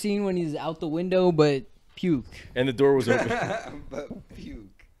Joker scene when he's out the window but puke. And the door was open. But puke.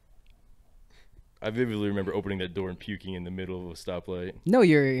 I vividly remember opening that door and puking in the middle of a stoplight. No,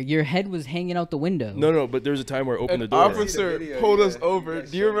 your head was hanging out the window. No, but there was a time where I opened An the door. officer video, pulled yeah. us over. You Do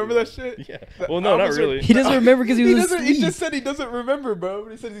guys you showed remember me that that. shit? Yeah. The Well, no, not officer- really. He doesn't remember because he He was doesn't. He asleep. just said he doesn't remember, bro.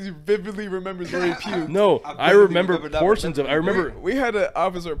 He said he vividly remembers where he puked. No, I I vividly remember remember that portions of. I one. remember We had an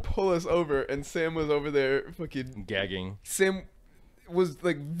officer pull us over, and Sam was over there. Fucking gagging. Sam was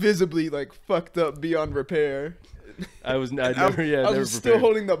like visibly like fucked up beyond repair. I was. I And never. Yeah, I never was still prepared.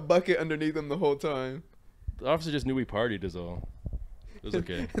 holding the bucket underneath him the whole time. The officer just knew we partied. Is all. It was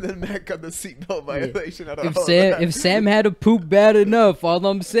okay. And then Matt got the seatbelt violation out of If all Sam that. if Sam had to poop bad enough, all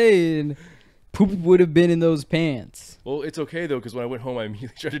I'm saying, poop would have been in those pants. Well, it's okay though, because when I went home, I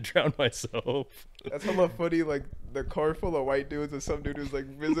immediately tried to drown myself. That's hella funny, like the car full of white dudes and some dude who's like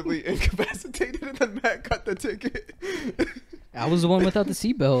visibly incapacitated, and then Matt got the ticket. I was the one without the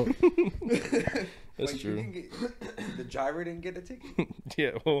seatbelt. That's Wait, you true. didn't get- the driver didn't get a ticket.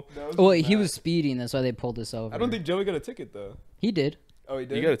 Yeah. Well, That was Well, just he Matt. was speeding. That's why they pulled us over. I don't think Joey got a ticket though. he did. Oh, he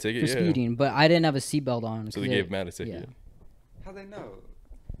did. You got a for ticket, yeah. speeding, but I didn't have a seatbelt on. So 'cause they it- gave Matt a ticket. How they know?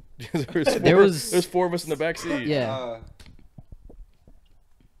 There's 4 of us in the back seat. Yeah.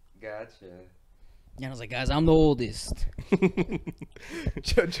 Gotcha. And I was like, guys, I'm the oldest.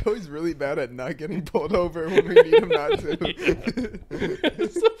 Joey's really bad at not getting pulled over when we need him not to.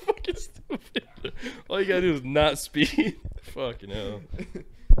 It's so fucking stupid. All you gotta do is not speed. Fucking hell.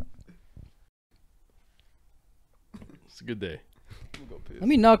 It's a good day. I'm gonna go piss. Let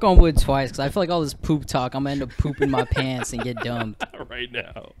me knock on wood twice, because I feel like all this poop talk, I'm going to end up pooping my pants and get dumped. Right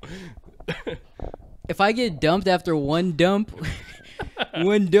now. If I get dumped after one dump,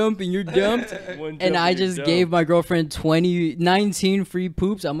 one dump and you're dumped, and I just gave my girlfriend 19 free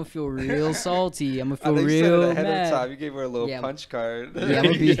poops, I'm going to feel real salty. I'm going to I feel think you said it real ahead of time. mad. You gave her a little Yeah. punch card. Yeah, I'm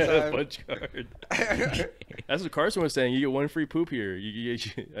gonna be- punch card. That's what Carson was saying. You get 1 free poop here.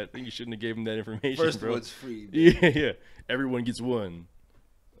 I think you shouldn't have gave him that information, First bro. one's free. Dude. Yeah. Everyone gets 1.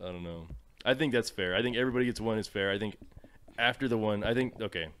 I don't know. I think that's fair. I think everybody gets 1 is fair. I think after the 1,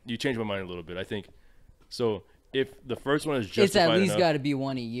 okay, you changed my mind a little bit. I think so. If the first one is justified It's at least enough, got to be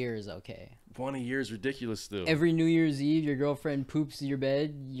one a year is okay. 1 a year is ridiculous still. Every New Year's Eve, your girlfriend poops in your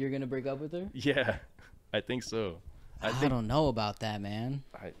bed, you're going to break up with her? Yeah, I think so. I don't know about that, man.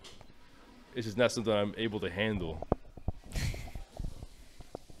 It's just not something I'm able to handle.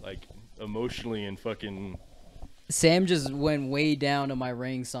 Like emotionally and fucking. Sam just went way down to my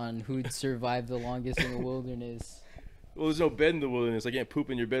ranks on who'd survive the longest in the wilderness. Well, there's no bed in the wilderness. I can't poop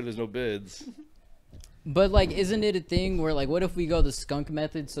in your bed. There's no beds. But, like, isn't it a thing where, like, what if we go the skunk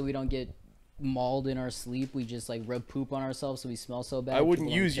method so we don't get mauled in our sleep? We just, like, rub poop on ourselves so we smell so bad. I wouldn't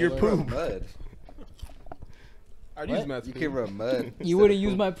people don't use your kill us? poop. Mud. I'd What? use Matt's You poop. can rub mud. You wouldn't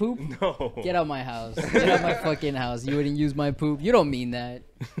use my poop? No. Get out my house. Get out my fucking house. You wouldn't use my poop? You don't mean that.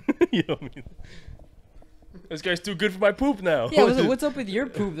 You know what I mean? This guy's too good for my poop now. Yeah, what's up with your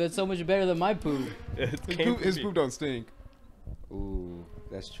poop that's so much better than my poop? His poop don't stink. Ooh,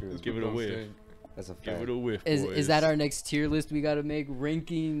 that's true. Give it a Don't whiff. stink. That's a fact. Give it a whiff, Is boys. that our next tier list we got to make?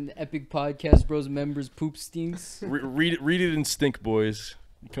 Ranking Epic Podcast Bros members poop stinks? Read it in stink, boys.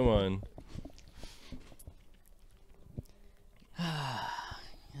 Come on.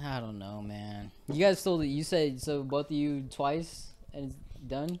 I don't know, man. You guys still, you said, so both of you twice and it's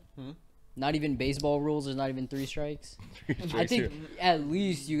done? Hmm? Not even baseball rules, there's not even 3 strikes? I Strikes think here. at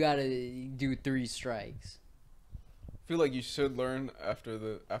least you got to do 3 strikes. I feel like you should learn after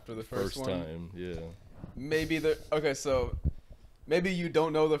the first one. time, yeah. Maybe so maybe you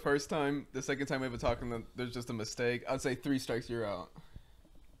don't know the first time. The second time we ever talking, there's just a mistake. I'd say 3 strikes, you're out.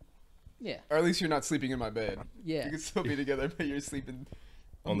 Yeah. Or at least you're not sleeping in my bed. Yeah. You can still be together, but you're sleeping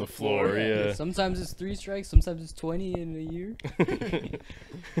On the floor, yeah. Sometimes it's 3 strikes, sometimes it's 20 in a year.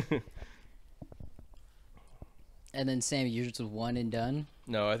 And then Sam, you're just 1 and done.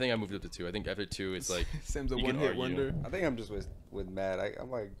 No, I think I moved up to 2. I think after 2, it's like Sam's a you can one-hit argue. wonder. I think I'm just with Matt.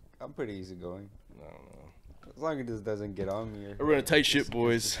 I'm pretty easygoing. I don't know. As long as it just doesn't get on me. I run a tight ship,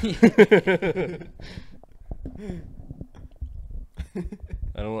 boys. I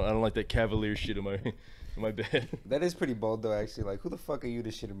don't like that cavalier shit in my bed. That is pretty bold though, actually. Like, who the fuck are you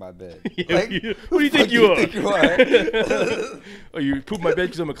to shit in my bed? Yeah, Like, who do you the think fuck you are? are? Oh, you poop my bed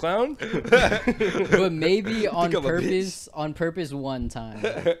because I'm a clown? But maybe on I'm a purpose one time.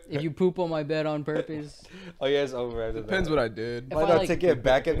 If you poop on my bed on purpose. Oh yeah, it's over after Depends that. what I did. If Why I, not like- take it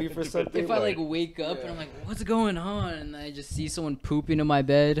back at me for something? If I like wake up and I'm like, what's going on? And I just see someone pooping in my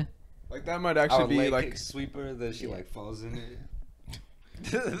bed. Like that might I actually would be leg like kick sweeper, then she like falls in it.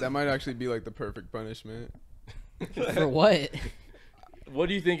 that might actually be like the perfect punishment. For what? What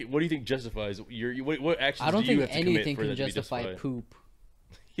do you think justifies what actions I don't do you think have to commit anything for can that to be justify justified? poop.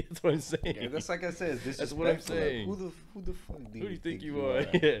 That's what I'm saying. Yeah, that's like I said. This That's what I'm saying. Who the fuck do Who do you think you are?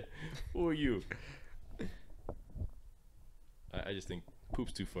 Yeah. Who are you? I just think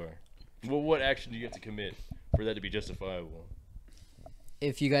poop's too far. Well, what action do you have to commit for that to be justifiable?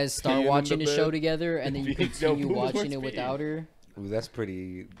 If you guys start Peeing in watching the a show bed? together and then you No, continue poop is watching what's it without her, Ooh, that's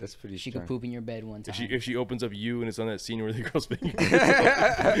pretty. she strong. could poop in your bed one time. If she opens up you and it's on that scene where the girl's making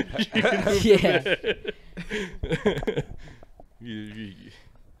Yeah.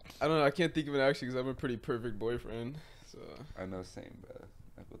 I don't know. I can't think of an action because I'm a pretty perfect boyfriend. So I know, same, bro.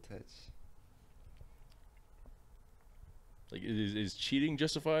 Knuckle touch. Like, is cheating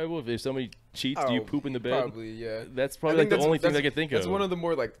justifiable? If somebody cheats, do you Oh, poop in the bed? Probably, yeah. That's I probably like think the only thing I that's- can think of. That's one of the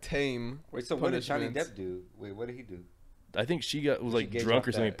more like tame. Wait, so what did Johnny punishments. Depp do? Wait, what did he do? I think she was She like gauge drunk off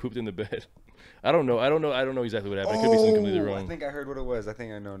or something, that. pooped in the bed. I don't know exactly what happened. I could be something completely I wrong. think I heard what it was. I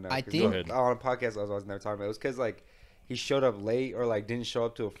think I know now. I 'Cause think- Go ahead. on a podcast I was never talking about. It was because like he showed up late or like didn't show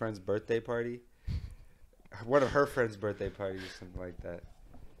up to a friend's birthday party, one of her friend's birthday parties or something like that.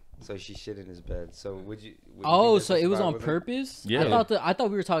 So she shit in his bed. So would you Oh, think so that's it was fine on with it? purpose? Yeah. I thought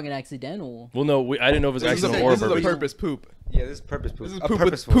we were talking accidental. Well, no, I didn't know if it was This is accidental a, or this is a purpose. purpose poop. Yeah, this is purpose poop. This is A poop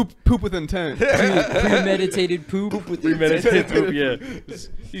purposeful. with poop with intent. Premeditated poop. Premeditated poop. Yeah,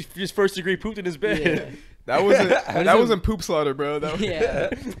 he's just first degree pooped in his bed. Yeah. That wasn't is that it? wasn't poop slaughter, bro. That was, Yeah.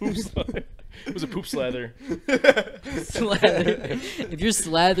 Poop slather. It was a poop slather. Slather. If you're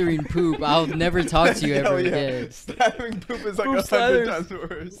slathering poop, I'll never talk to you ever Hell yeah. again. Slathering poop is like Poop 100 slathers. times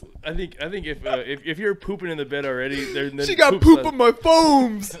worse. I think if you're pooping in the bed already, then She got poop on my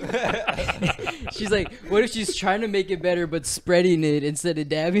foams. She's like, what if she's trying to make it better but spreading it instead of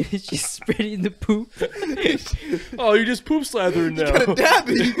dabbing it? She's spreading the poop. Oh, you're just poop slathering You gotta now. dab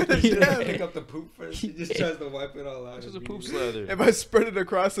it. You gotta Yeah. dab it. Pick up the poop first. He just tries to wipe it all out. It's just a poop immediately. slather. If I spread it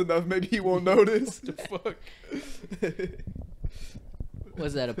across enough, maybe he won't notice. The fuck,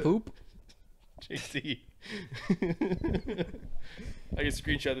 Was that a poop? JC. I can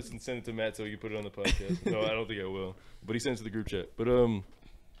screenshot this and send it to Matt so he can put it on the podcast. No, I don't think I will. But he sends it to the group chat. But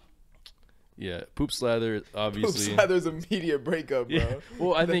yeah, poop slather Poop obviously. slather's immediate breakup, bro. Yeah.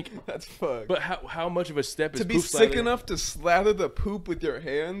 Well, I think. That's fucked. But how much of a step is to be poop sick slather? enough to slather the poop with your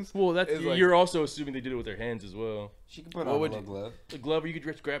hands. Well, that's is like- you're also assuming they did it with their hands as well. She can put What on a would little glove. The glove, or you could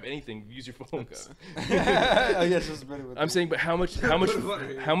just grab anything. Use your phones. Oh, yeah, she'll spread it with I'm saying, but how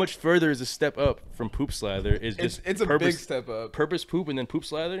much further is a step up from poop slather? Is just It's a big step up. purpose poop and then poop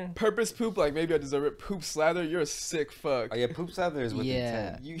slather? Purpose poop, like maybe I deserve it. Poop slather, you're a sick fuck. Oh yeah, poop slather is with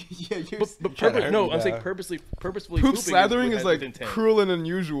Yeah. intent. You're But trying to purpose, hurt no, me I'm saying now. purposefully poop pooping slathering with is like intent. cruel and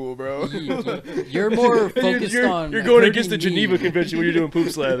unusual, bro. You're more focused you're, on. you're going against the hurting Geneva me. Convention when you're doing poop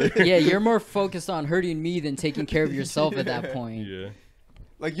slather. Yeah, you're more focused on hurting me than taking care of yourself at that point. Yeah.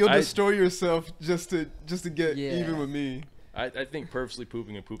 Like you'll I- destroy yourself just to get Yeah. even with me. I think purposely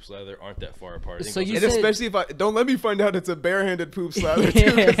pooping and poop slather aren't that far apart. I think So those you are- And said- especially if I don't let me find out it's a barehanded poop slather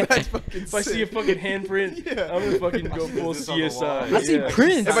too, 'cause that's fucking if I see a sick. fucking handprint, Yeah. I'm gonna fucking go see full this on the wall. CSI. I see Yeah.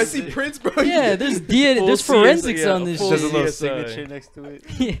 prints. If I see Prince, bro, Yeah, there's Full there's CSI, forensics yeah, on this full There's a shit. little CSI. signature next to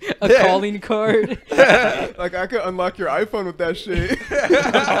it. A calling card. like I could unlock your iPhone with that shit.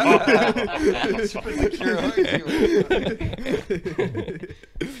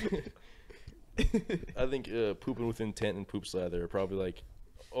 I think pooping with intent and poop slather are probably like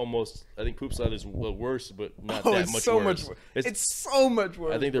almost. I think poop slather is worse, but not Oh, that it's much so worse. much. It's so much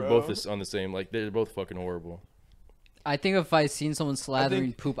worse. I think they're bro. both on the same. Like they're both fucking horrible. I think if I seen someone slathering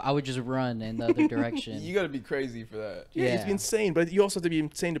think- poop, I would just run in the other direction. You gotta be crazy for that. Yeah, Yeah. it's insane. But you also have to be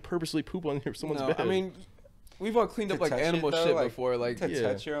insane to purposely poop on someone's No, bed. I mean, we've all cleaned To up like touch it, animal though, shit like, before. Like, To Yeah.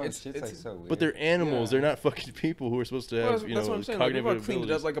 touch your own It's- shit's like it's- so weird. but they're animals. Yeah. They're not fucking people who are supposed to well, have that's what I'm saying. Like, we've cognitive all cleaned it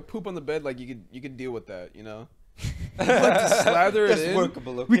abilities. up. Like a poop on the bed, like you could deal with that, you know. Like to slather it That's in.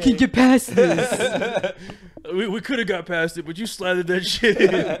 workable. Okay? We can get past this. we could have got past it, but you slathered that shit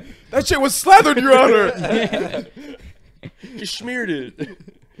in. That shit was slathered, Your Honor. You smeared it.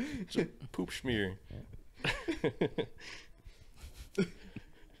 It's a poop smear.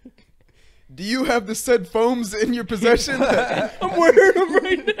 Do you have the said foams in your possession? I'm wearing them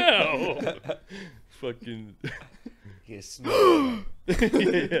right now. Fucking. Yes. yeah.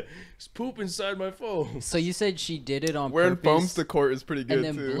 It's poop inside my phone. So you said she did it on Wearing purpose foams to court is pretty good and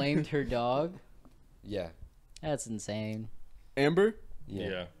then too. blamed her dog? Yeah. That's insane. Amber.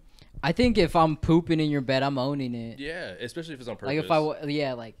 Yeah. I think if I'm pooping in your bed, I'm owning it. Yeah, especially if it's on purpose. Like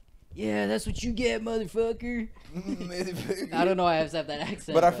if yeah, that's what you get, motherfucker. I don't know. I have to have that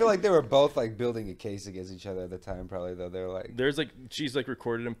accent. But I feel like they were both like building a case against each other at the time. Probably though, they were like, There's like she's like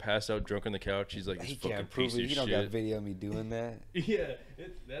recorded him passed out drunk on the couch. He's like this he fucking can't prove piece it. of You don't shit. got video of me doing that. Yeah,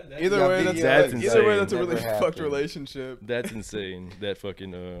 Either Yeah, way, video- that's That's either way, insane. that's a really Never fucked happened. relationship. that's insane. That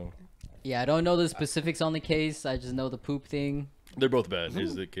fucking Yeah, I don't know the specifics on the case. I just know the poop thing. they're both bad.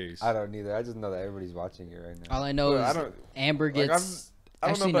 Is the case. I don't either. I just know that everybody's watching it right now. All I know Well, is I don't- Amber Like, gets. I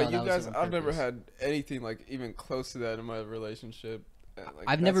don't Actually, know no, about you that was guys. on I've never purpose. had anything like even close to that in my relationship. Like,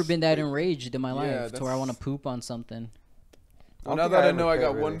 I've never that's- been that like, enraged in my yeah, life to where I that's- want to poop on something. Well, don't now think that I ever know I could,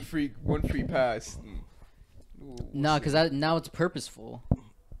 got really. one free pass. we'll No, see. because now it's purposeful.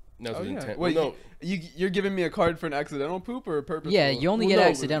 No, it's Oh, with yeah. intent. Wait, Well, no, you're giving me a card for an accidental poop or a purposeful? Yeah, you only Well, get no,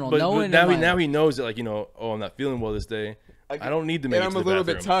 accidental. but, no but one now in he my- now he knows that, like, you know, oh, I'm not feeling well this day. I don't need to make And it I'm to a the little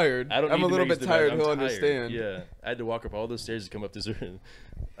bit bathroom. tired. I don't I'm need a to little make it bit to the tired. bathroom. He'll I'm tired. understand. Yeah, I had to walk up all the stairs to come up this room.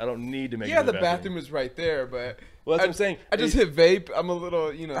 I don't need to make it Yeah, to the bathroom is right there, but Well, that's what I'm saying. I just hit vape. I'm a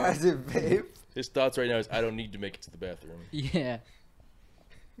little, you know. As it vape. His thoughts right now is I don't need to make it to the bathroom. Yeah.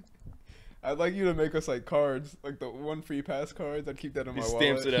 I'd like you to make us like cards, like the one free pass cards. I'd keep that in He my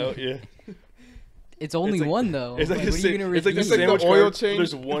stamps wallet. it out. Yeah. It's only like- one though. It's like, Like, the what are you sa- gonna it's like the It's like the sandwich oil card. change.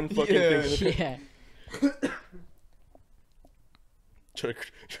 There's one fucking Yeah. thing. In the Yeah. Try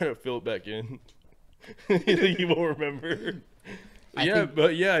to fill it back in. You think he won't remember?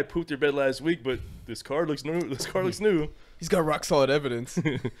 But I pooped your bed last week, but this card looks new. This card looks new. He's got rock solid evidence.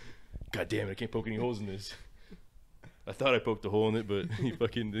 God damn it! I can't poke any holes in this. I thought I poked a hole in it, but he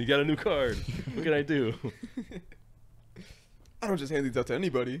got a new card. What can I do? I don't just hand these out to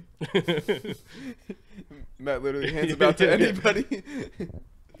anybody. Matt literally hands them out to anybody.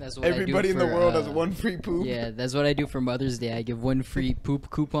 That's what Everybody I do in the for, world has one free poop. Yeah, that's what I do for Mother's Day. I give 1 free poop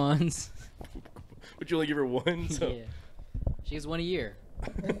coupons. But you only give her one, so. Yeah. She gets 1 a year.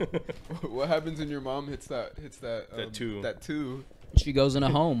 What happens when your mom hits that two. That two. She goes in a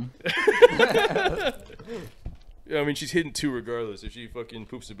home. Yeah, I mean she's hitting 2 regardless. If she fucking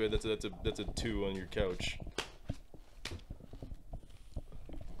poops a bed, that's a 2 on your couch.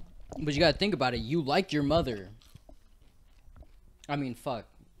 But you gotta think about it. You like your mother. I mean, fuck.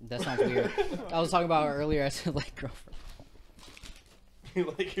 That sounds weird. I was talking about her earlier. I said like girlfriend.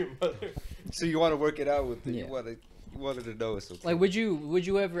 You like your mother. So you want to work it out with it. Yeah. You wanted to know. So Like, would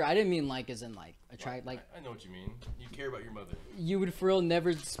you ever? I didn't mean like as in like attract. Like, I know what you mean. You care about your mother. you would for real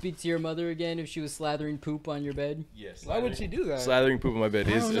never speak to your mother again if she was slathering poop on your bed. Yes. Why would she do that? Slathering poop on my bed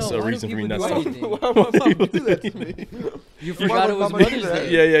I is don't just know. a Why do reason for me people not do to. anything? Why would my mom do that to me? You forgot it would was Mama do Mother's that?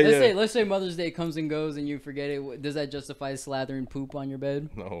 Day. Yeah. Let's say Mother's Day comes and goes and you forget it. Does that justify slathering poop on your bed?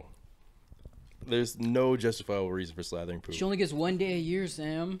 No. There's no justifiable reason for slathering poop. She only gets 1 day a year,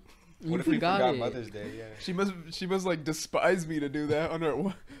 Sam. And what you if we forgot it. Mother's Day? Yeah. She must like despise me to do that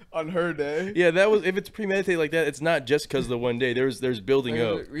on her day. Yeah, that was if it's premeditated like that. It's not just because the 1 day. There's building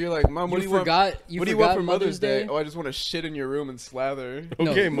up. You're like, Mom, what You do you want? forgot. What do you want forgot for Mother's Day? Oh, I just want to shit in your room and slather.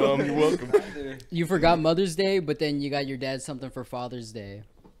 No. Okay, Mom, you're welcome. You forgot Mother's Day, but then you got your dad something for Father's Day.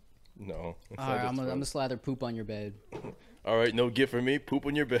 No. that's All not right, I'm justifiable. gonna slather poop on your bed. All right, no gift for me. Poop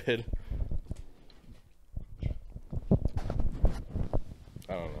on your bed.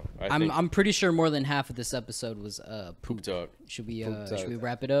 I don't know. I'm pretty sure more than half of this episode was poop talk. Should we Poop should we talk.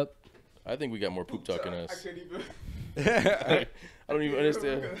 wrap it up? I think we got more poop talk in I us. can't even. I don't even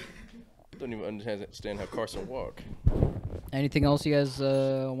understand. Don't even understand how Carson walk. Anything else you guys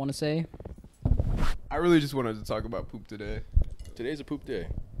want to say? I really just wanted to talk about poop today. Today's a poop day.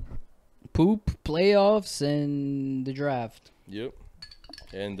 Poop, playoffs, and the draft. Yep.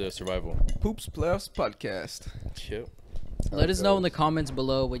 And survival. Poops Playoffs Podcast. Yep. Let us know in the comments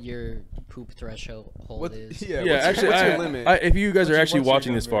below what your poop threshold What? is. Yeah. Yeah, what's actually, your limit? if you guys are actually what's your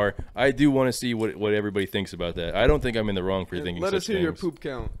watching this number? far, I do want to see what everybody thinks about that. I don't think I'm in the wrong for thinking Let such us hear your things. poop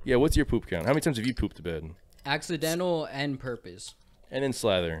count. Yeah, what's your poop count? How many times have you pooped to bed? Accidental and purpose. And then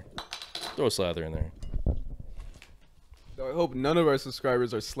slather. Throw a slather in there. So I hope none of our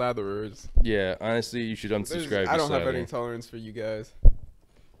subscribers are slatherers. Yeah, honestly, you should unsubscribe. I to don't have slather. any tolerance for you guys.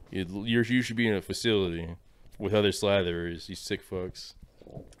 You should be in a facility with other slatherers. You sick fucks.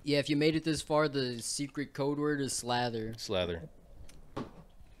 Yeah, if you made it this far, the secret code word is slather. Slather.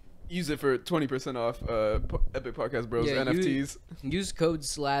 Use it for 20% off Epic Podcast Bros Yeah, NFTs. Use code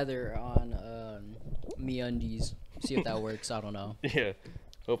slather on MeUndies. See if that works. I don't know. Yeah.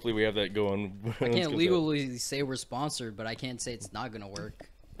 Hopefully we have that going. I can't legally say we're sponsored, but I can't say it's not gonna work. It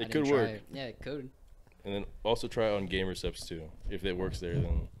I didn't could try work. it. Yeah, it could. And then also try it on Gamersups too. If that works there,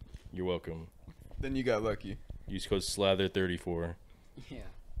 then you're welcome. Then you got lucky. Use code Slather34. Yeah.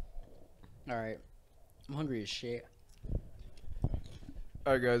 All right. I'm hungry as shit.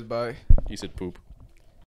 All right, guys. Bye. You said poop.